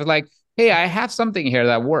kids. So I was like, hey, I have something here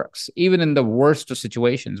that works even in the worst of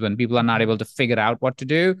situations, when people are not mhm, able to figure out what to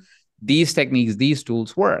do. These techniques, these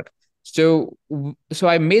tools work. So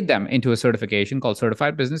I made them into a certification called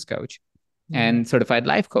certified business coach mhm, and certified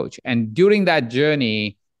life coach. And during that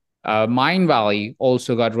journey, Mindvalley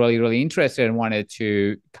also got really, really interested and wanted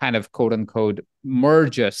to kind of quote unquote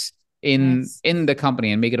merge us Nice. in the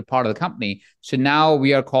company and make it a part of the company. So now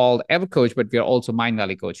we are called Evercoach, but we are also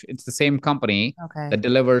Mindvalley Coach. It's the same company Okay. that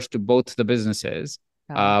delivers to both the businesses.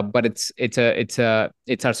 Got it. But it's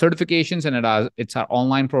our certifications and it's our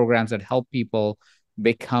online programs that help people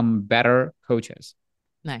become better coaches.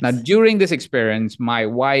 Now, Nice. during this experience, my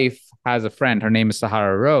wife has a friend. Her name is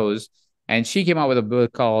Sahara Rose, and she came out with a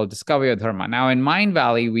book called Discover Dharma. Now, in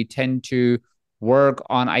Mindvalley, we tend to work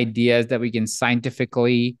on ideas that we can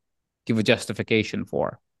scientifically give a justification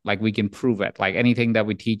for. Like we can prove it. Like anything that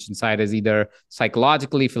we teach inside is either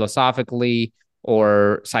psychologically, philosophically,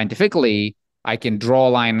 or scientifically. I can draw a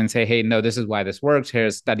line and say, hey, no, this is why this works.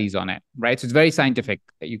 Here's studies on it. Right. So it's very Mhm. scientific,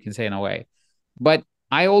 you can say in a way. But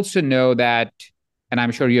I also know that, and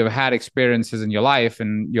I'm sure you have had experiences in your life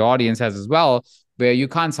and your audience has as well, where you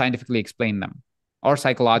can't scientifically explain them or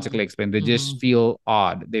psychologically explain. They just Mhm. feel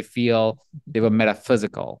odd. They feel they were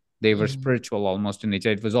metaphysical. They were Mhm. spiritual almost in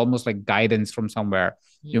nature. It was almost like guidance from somewhere.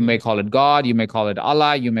 You may Mhm. call it God, you may call it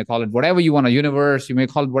Allah, you may call it whatever you want, a universe, you may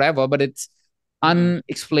call it whatever, but it's Mhm.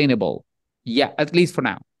 unexplainable. Yeah, at least for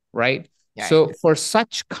now, right? Right. So for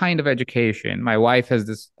such kind of education, my wife has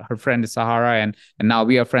this, her friend is Sahara, and now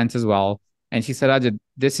we are friends as well. And she said, Ajit,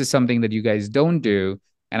 this is something that you guys don't do.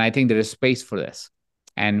 And I think there is space for this.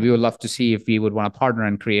 And we would love to see if we would want to partner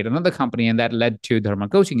and create another company. And that led to Dharma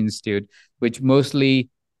Coaching Institute, which mostly,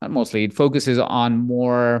 not mostly, it focuses on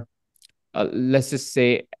more, let's just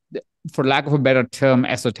say, for lack of a better term,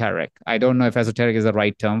 esoteric. I don't know if esoteric is the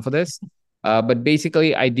right term for this, but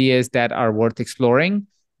basically ideas that are worth exploring.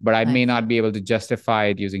 But I may Nice. not be able to justify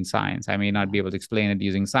it using science. I may not be able to explain it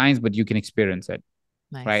using science, but you can experience it,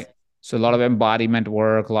 right? Nice. So a lot of embodiment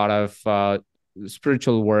work, a lot of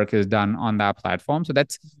spiritual work is done on that platform. So Mhm.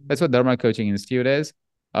 that's what Dharma Coaching Institute is,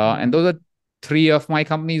 and Mhm. those are three of my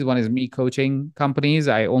companies. One is me coaching companies.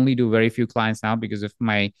 I only do very few clients now because of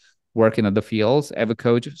my work in other fields.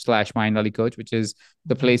 Evercoach slash Mind Valley Coach, which is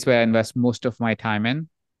the Mhm. place where I invest most of my time in,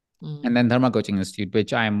 and Mhm. then Dharma Coaching Institute,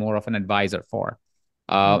 which I am more of an advisor for.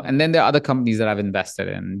 Mhm. And then there are other companies that I've invested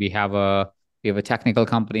in. We have a technical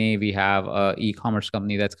company. We have a e-commerce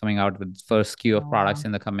company that's coming out with its first SKU of Oh, products wow.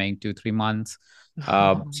 in the coming 2-3 months.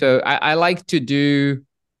 So I like to do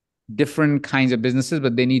different kinds of businesses,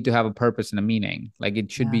 but they need to have a purpose and a meaning. Like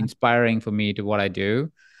it should be Yeah. inspiring for me to what I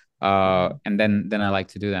do, Mhm. and then I like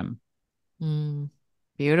to do them. Mm.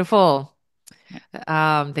 Beautiful.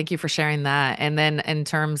 Thank you for sharing that. And then in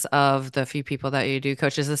terms of the few people that you do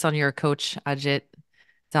coach, is this on your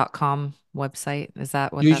coachajit.com website? Is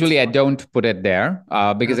that what that's Usually, I for? don't put it there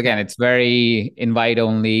because Okay. again, it's very invite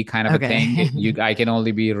only kind of a thing. Okay. I can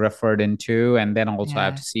only be referred into, and then also I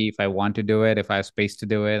have Yeah. to see if I want to do it, if I have space to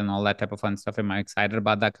do it, and all that type of fun stuff. Am I excited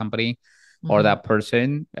about that company or Hmm. that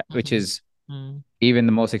person? Which Hmm. is Mm. even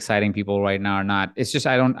the most exciting people right now are not. It's just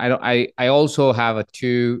I also have I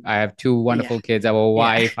have two Yeah. wonderful kids. I have a Yeah.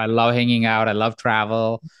 wife. I love hanging out. I love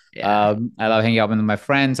travel. Yeah. I love hanging out with my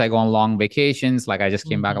friends. I go on long vacations. Like I just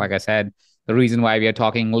came back, Hmm. like I said. The reason why we are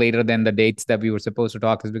talking later than the dates that we were supposed to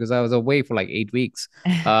talk is because I was away for like 8 weeks.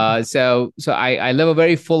 So I live a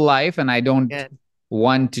very full life, and I don't Good.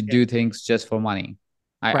 want to Good. do things just for money.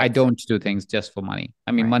 I Right. don't do things just for money.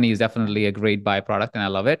 I mean, Right. money is Right. definitely a great byproduct, and I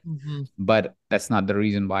love it, Hmm. but that's not the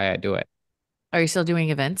reason why I do it. Are you still doing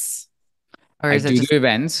events or I is it do just do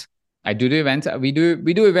events. I do do events. We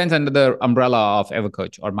do events under the umbrella of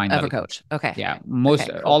Evercoach or Mind Valley Coach. Evercoach? Okay. Yeah, most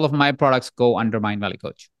Okay, cool. all of my products go under Mind Valley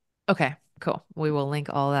Coach. Okay, cool. We will link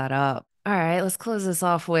all that up. All right, let's close this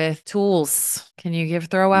off with tools. Can you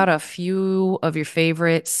throw out a few of your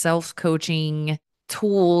favorite self-coaching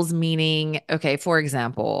tools? Meaning, okay, for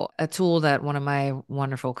example, a tool that one of my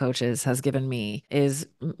wonderful coaches has given me is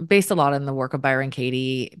based a lot in the work of Byron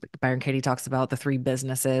Katie. Byron Katie talks about the three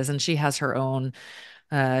businesses, and she has her own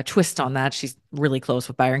twist on that. She's really close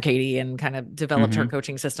with Byron Katie and kind of developed her Mm-hmm.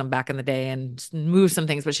 coaching system back in the day and moved some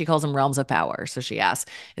things, but she calls them realms of power. So she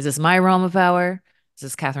asks, is this my realm of power?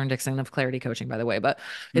 This is Catherine Dixon of Clarity Coaching, by the way. But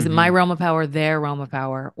is it my Mm-hmm. realm of power, their realm of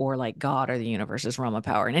power, or like God or the universe's realm of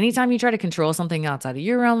power? And anytime you try to control something outside of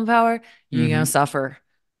your realm of power, you're going to Mm-hmm. suffer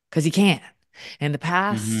because you can't. And the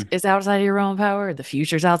past Mm-hmm. is outside of your realm of power. The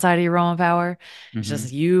future's outside of your realm of power. It's Mm-hmm.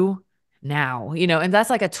 just you now, and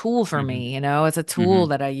that's like a tool for Mm-hmm. me, it's a tool Mm-hmm.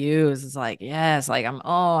 that I use. It's like, yes, like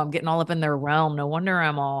I'm getting all up in their realm. No wonder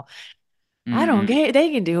I'm all, I don't Mm-hmm. get,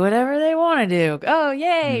 they can do whatever they want to do. Oh,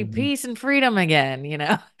 yay, Mm-hmm. peace and freedom again. So do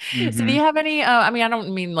Mm-hmm. you have any, I mean, I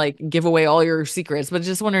don't mean like give away all your secrets, but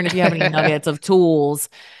just wondering if you have any nuggets of tools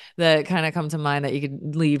that kind of come to mind that you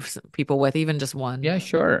could leave people with, even just one? Yeah,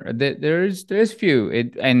 sure. There's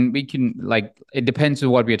few. And we can, like, it depends on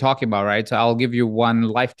what we're talking about, right? So I'll give you one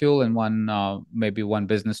life tool and one maybe one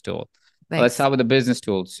business tool. Let's Thanks. start with the business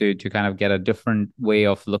tools to kind of get a different way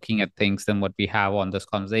of looking at things than what we have on this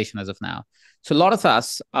conversation as of now. So a lot of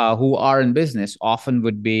us who are in business often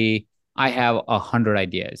would be, I have 100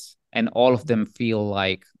 ideas, and all of them feel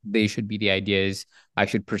like they should be the ideas I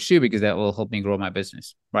should pursue because that will help me grow my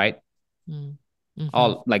business, right? Mm-hmm.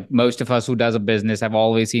 All, like, most of us who does a business have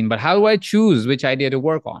always seen, but how do I choose which idea to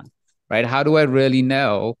work on, right? How do I really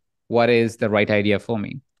know what is the right idea for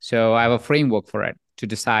me? So I have a framework for it to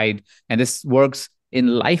decide, and this works in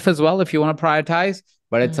life as well if you want to prioritize,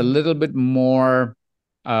 but it's a Mm-hmm. little bit more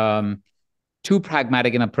um, too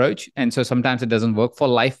pragmatic an approach, and so sometimes it doesn't work for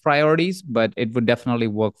life priorities, but it would definitely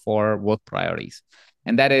work for work priorities.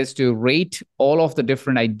 And that is to rate all of the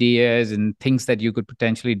different ideas and things that you could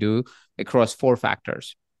potentially do across four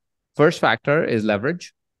factors. First factor is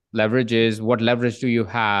leverage. Leverage is, what leverage do you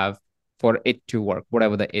have for it to work,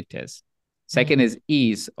 whatever the it is. Second Mm-hmm. is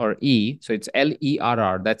ease, or E. So it's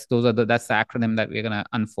LERR. That's the acronym that we're gonna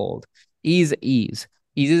unfold. Ease, ease.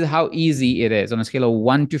 Ease is how easy it is on a scale of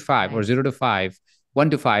 1 to 5, or Nice. 0 to 5. 1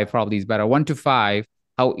 to 5 probably is better. 1 to 5,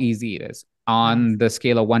 how easy it is. Nice. On the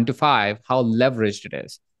scale of 1 to 5, how leveraged it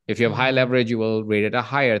is. If you have high Mm-hmm. leverage, you will rate it a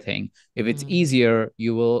higher thing. If it's Mm-hmm. easier,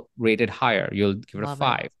 you will rate it higher. You'll give it a Love it.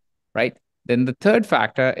 5, right? Then the third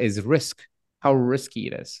factor is risk, how risky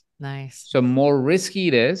it is. Nice. So more risky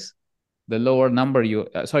it is, the lower number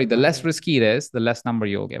the less Right. risky it is, the less number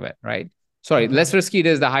you'll give it, right? Sorry, Okay. less risky it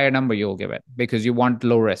is, the higher number you'll give it, because you want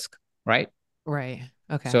low risk, right? Right.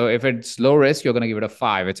 Okay. So if it's low risk, you're going to give it a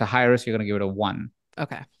 5. It's a high risk, you're going to give it a 1,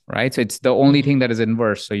 Okay. right? So it's the only Mm-hmm. thing that is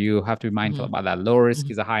inverse. So you have to be mindful Mm-hmm. about that. Low risk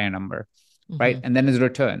Mm-hmm. is a higher number, right? Mm-hmm. And then is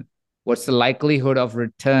return. What's the likelihood of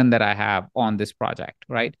return that I have on this project,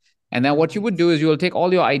 right? And then what you would Nice. do is you will take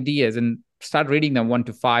all your ideas and start reading them 1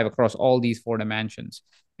 to 5 across all these four dimensions.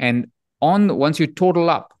 And once you total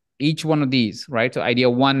up each one of these, right? So idea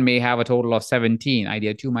one may have a total of 17,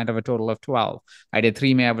 idea two might have a total of 12, idea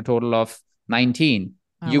three may have a total of 19.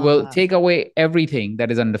 I You love will that. take away everything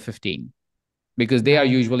that is under 15, because they are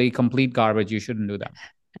Nice. usually complete garbage. You shouldn't do them.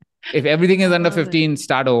 If everything is I under love it. 15,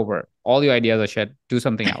 start over. All your ideas are shit. Do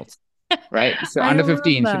something else, right? So I under love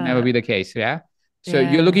 15 should never be that. the case. Yeah. So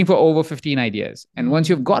you're Yeah. looking for over 15 ideas. And once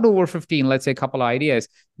you've Mm-hmm. got over 15, let's say a couple of ideas,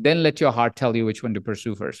 then let your heart tell you which one to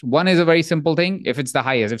pursue first. One is a very simple thing. If it's the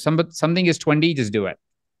highest, if something is 20, just do it.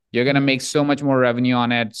 You're going to make so much more revenue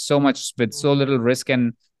on it, so much with so Mm-hmm. little risk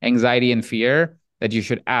and anxiety and fear, that you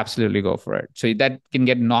should absolutely go for it. So that can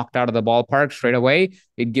get knocked out of the ballpark straight away.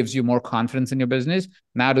 It gives you more confidence in your business.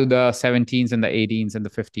 Now do the 17s and the 18s and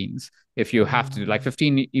the 15s. If you have to do, like, Mm-hmm.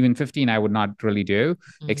 15, even 15, I would not really do,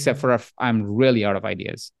 except Mm-hmm. for if I'm really out of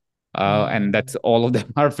ideas. And Mm-hmm. that's all of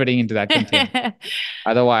them are fitting into that container.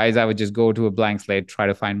 Otherwise, I would just go to a blank slate, try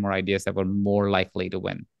to find more ideas that were more likely to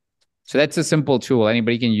win. So that's a simple tool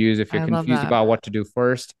anybody can use if you're I love confused that. about what to do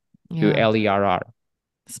first. Do Yeah. LERR.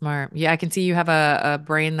 Smart. Yeah, I can see you have a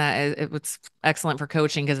brain that it's excellent for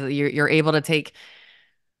coaching because you're able to take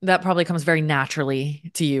that probably comes very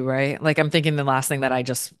naturally to you, right? Like I'm thinking the last thing that I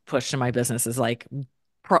just pushed in my business is like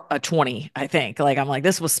a 20, I think. Like I'm like,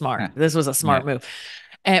 this was smart. Yeah. This was a Yeah. smart move.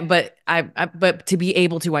 And but but to be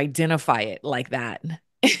able to identify it like that,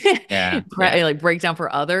 Yeah. Yeah. like break down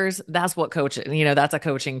for others, that's what coaching, that's a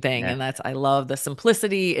coaching thing. Yeah. And I love the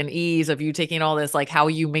simplicity and ease of you taking all this, like how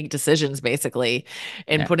you make decisions basically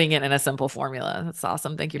and Yeah. putting it in a simple formula. That's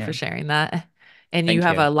awesome. Thank you for Yeah. sharing that. And you Thank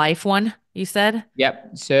have you. a life one, you said?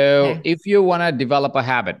 Yep. So Okay. if you want to develop a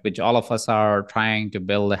habit, which all of us are trying to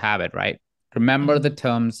build a habit, right? Remember the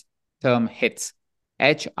Mhm. term hits,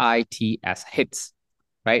 HITS, hits,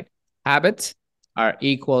 right? Habits are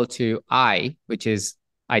equal to I, which is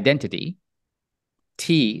identity,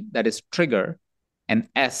 T, that is trigger, and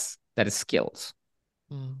S, that is skills.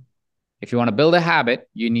 Mm. If you want to build a habit,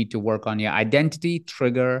 you need to work on your identity,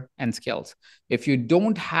 trigger, and skills. If you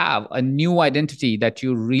don't have a new identity that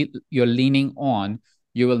you're leaning on,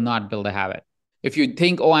 you will not build a habit. If you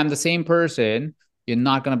think, oh, I'm the same person, you're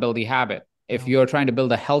not going to build the habit. If No. you're trying to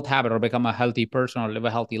build a health habit or become a healthy person or live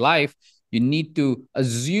a healthy life, you need to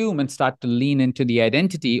assume and start to lean into the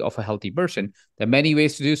identity of a healthy person. There are many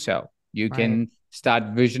ways to do so. You Right. can start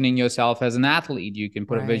visioning yourself as an athlete. You can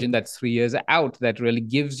put a Right. vision that's 3 years out that really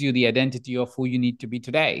gives you the identity of who you need to be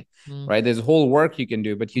today, Mm. right? There's whole work you can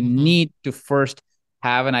do, but you Hmm. need to first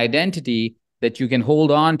have an identity that you can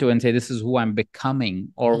hold on to and say, this is who I'm becoming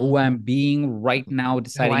or who I'm Hmm. being right now, Who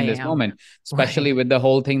deciding I in this am. moment, Right. especially with the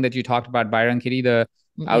whole thing that you talked about, Byron Kitty, the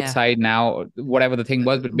Yeah. outside now, whatever the thing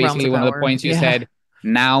was. But Realms basically, of one of the power. points you Yeah. said,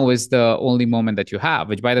 now is the only moment that you have,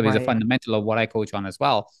 which by the way is a Right. fundamental of what I coach on as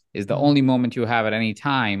well, is the Mm, only moment you have at any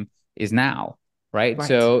time is now. Right. right.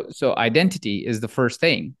 So identity is the first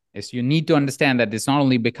thing. Is you need to understand that it's not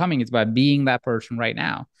only becoming, it's about being that person right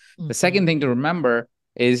now. The Hmm. second thing to remember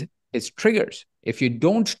is it's triggers. If you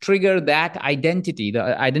don't trigger that identity, the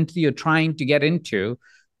identity you're trying to get into,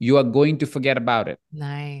 you are going to forget about it.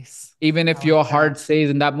 Nice. Even I if like your that. heart says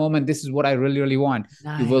in that moment, this is what I really, really want,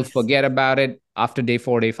 you will Nice. forget about it after day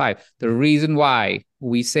 4, day 5. The reason why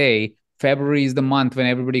we say February is the month when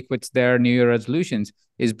everybody quits their New Year resolutions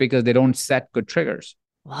is because they don't set good triggers.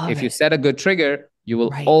 Love If you it. set a good trigger, you will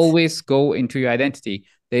Right. always go into your identity.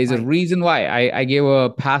 There's a Right. reason why. I gave a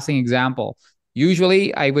passing example.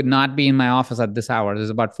 Usually, I would not be in my office at this hour. This is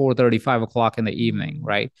about 4:30, 5 o'clock in the evening, Mm,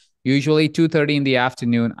 right? Usually, 2:30 in the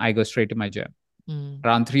afternoon, I go straight to my gym. mm,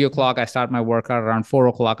 Around 3 o'clock, I start my workout. Around 4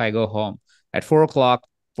 o'clock, I go home. At 4 o'clock,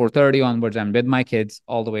 4:30 onwards, I'm with my kids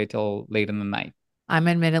all the way till late in the night. I'm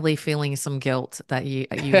admittedly feeling some guilt that you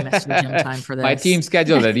missed your gym time for My this. team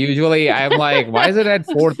scheduled it. Usually, I'm like, why is it at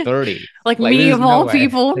 4:30? Like Like, me there's of no all way.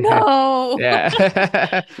 people, no. Yeah.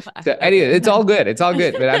 So anyway, Okay. it's all good. It's all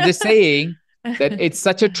good. But I'm just saying that it's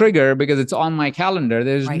such a trigger because it's on my calendar.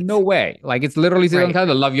 There's Right. no way. Like, it's literally says on Right.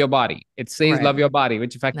 calendar, love your body. It says Right. love your body,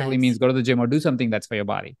 which effectively Nice. means go to the gym or do something that's for your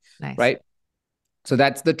body. Nice. Right. So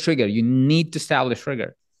that's the trigger. You need to establish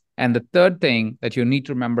trigger. And the third thing that you need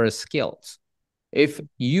to remember is skills. If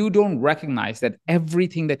you don't recognize that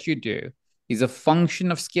everything that you do is a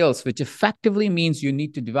function of skills, which effectively means you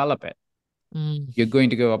need to develop it, Mm, you're going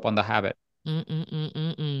to go up on the habit. mm, mm, mm,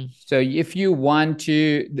 mm, mm. So if you want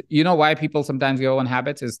to, you know why people sometimes go on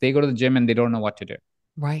habits is they go to the gym and they don't know what to do.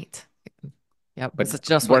 Right. Yep. But That's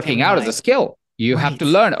just what came working to out is a mind. skill. You have to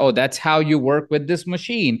Right. learn. Oh, that's how you work with this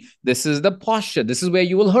machine. This is the posture. This is where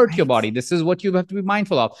you will hurt your Right. body. This is what you have to be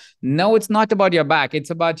mindful of. No, it's not about your back. It's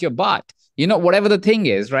about your butt. Whatever the thing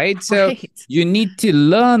is, right? So Right. you need to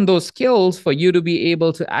learn those skills for you to be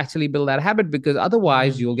able to actually build that habit because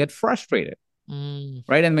otherwise Mm, you'll get frustrated, mm,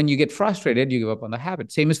 right? And when you get frustrated, you give up on the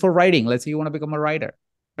habit. Same as for writing. Let's say you want to become a writer,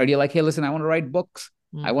 right? You're like, hey, listen, I want to write books.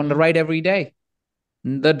 I want to mm-hmm. write every day.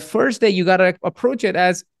 The first day you got to approach it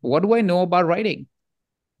as, what do I know about writing?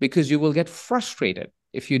 Because you will get frustrated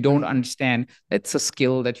if you don't Right. understand it's a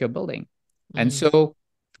skill that you're building. And Mm, so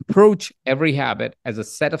approach every habit as a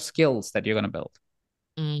set of skills that you're going to build.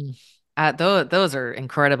 mm. Those are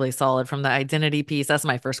incredibly solid from the identity piece. That's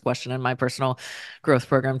my first question in my personal growth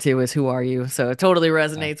program too, is who are you? So it totally Yeah.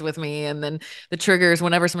 resonates with me. And then the triggers,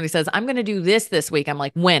 whenever somebody says, I'm going to do this week, I'm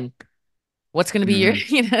like, when? What's going to be your,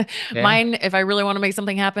 Mm-hmm. Yeah. mine, if I really want to make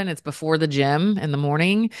something happen, it's before the gym in the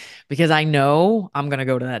morning because I know I'm going to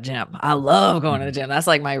go to that gym. I love going to the Mm-hmm. gym. That's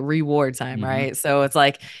like my reward time, Mm-hmm. right? So it's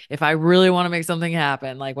like, if I really want to make something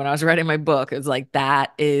happen, like when I was writing my book, it's like,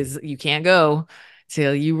 that is, you can't go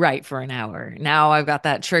till you write for an hour. Now I've got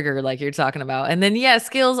that trigger like you're talking about. And then, yeah,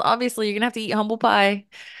 skills, obviously, you're going to have to eat humble pie.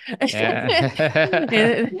 Yeah.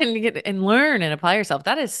 And learn and apply yourself.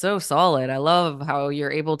 That is so solid. I love how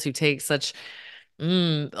you're able to take such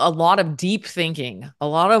a lot of deep thinking, a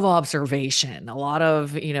lot of observation, a lot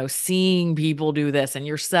of, seeing people do this and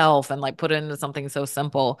yourself and like put it into something so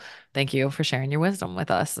simple. Thank you for sharing your wisdom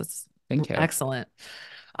with us. It's Thank you. excellent.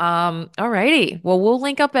 All righty. Well, we'll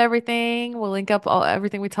link up everything. We'll link up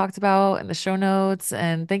everything we talked about in the show notes.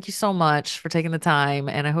 And thank you so much for taking the time.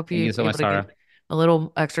 And I hope Thank you you're so much, able to get Sarah. a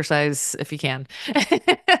little exercise if you can.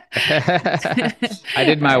 I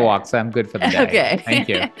did All my right. walk, so I'm good for the day. Okay. Thank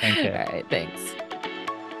you. Thank you. All right. Thanks.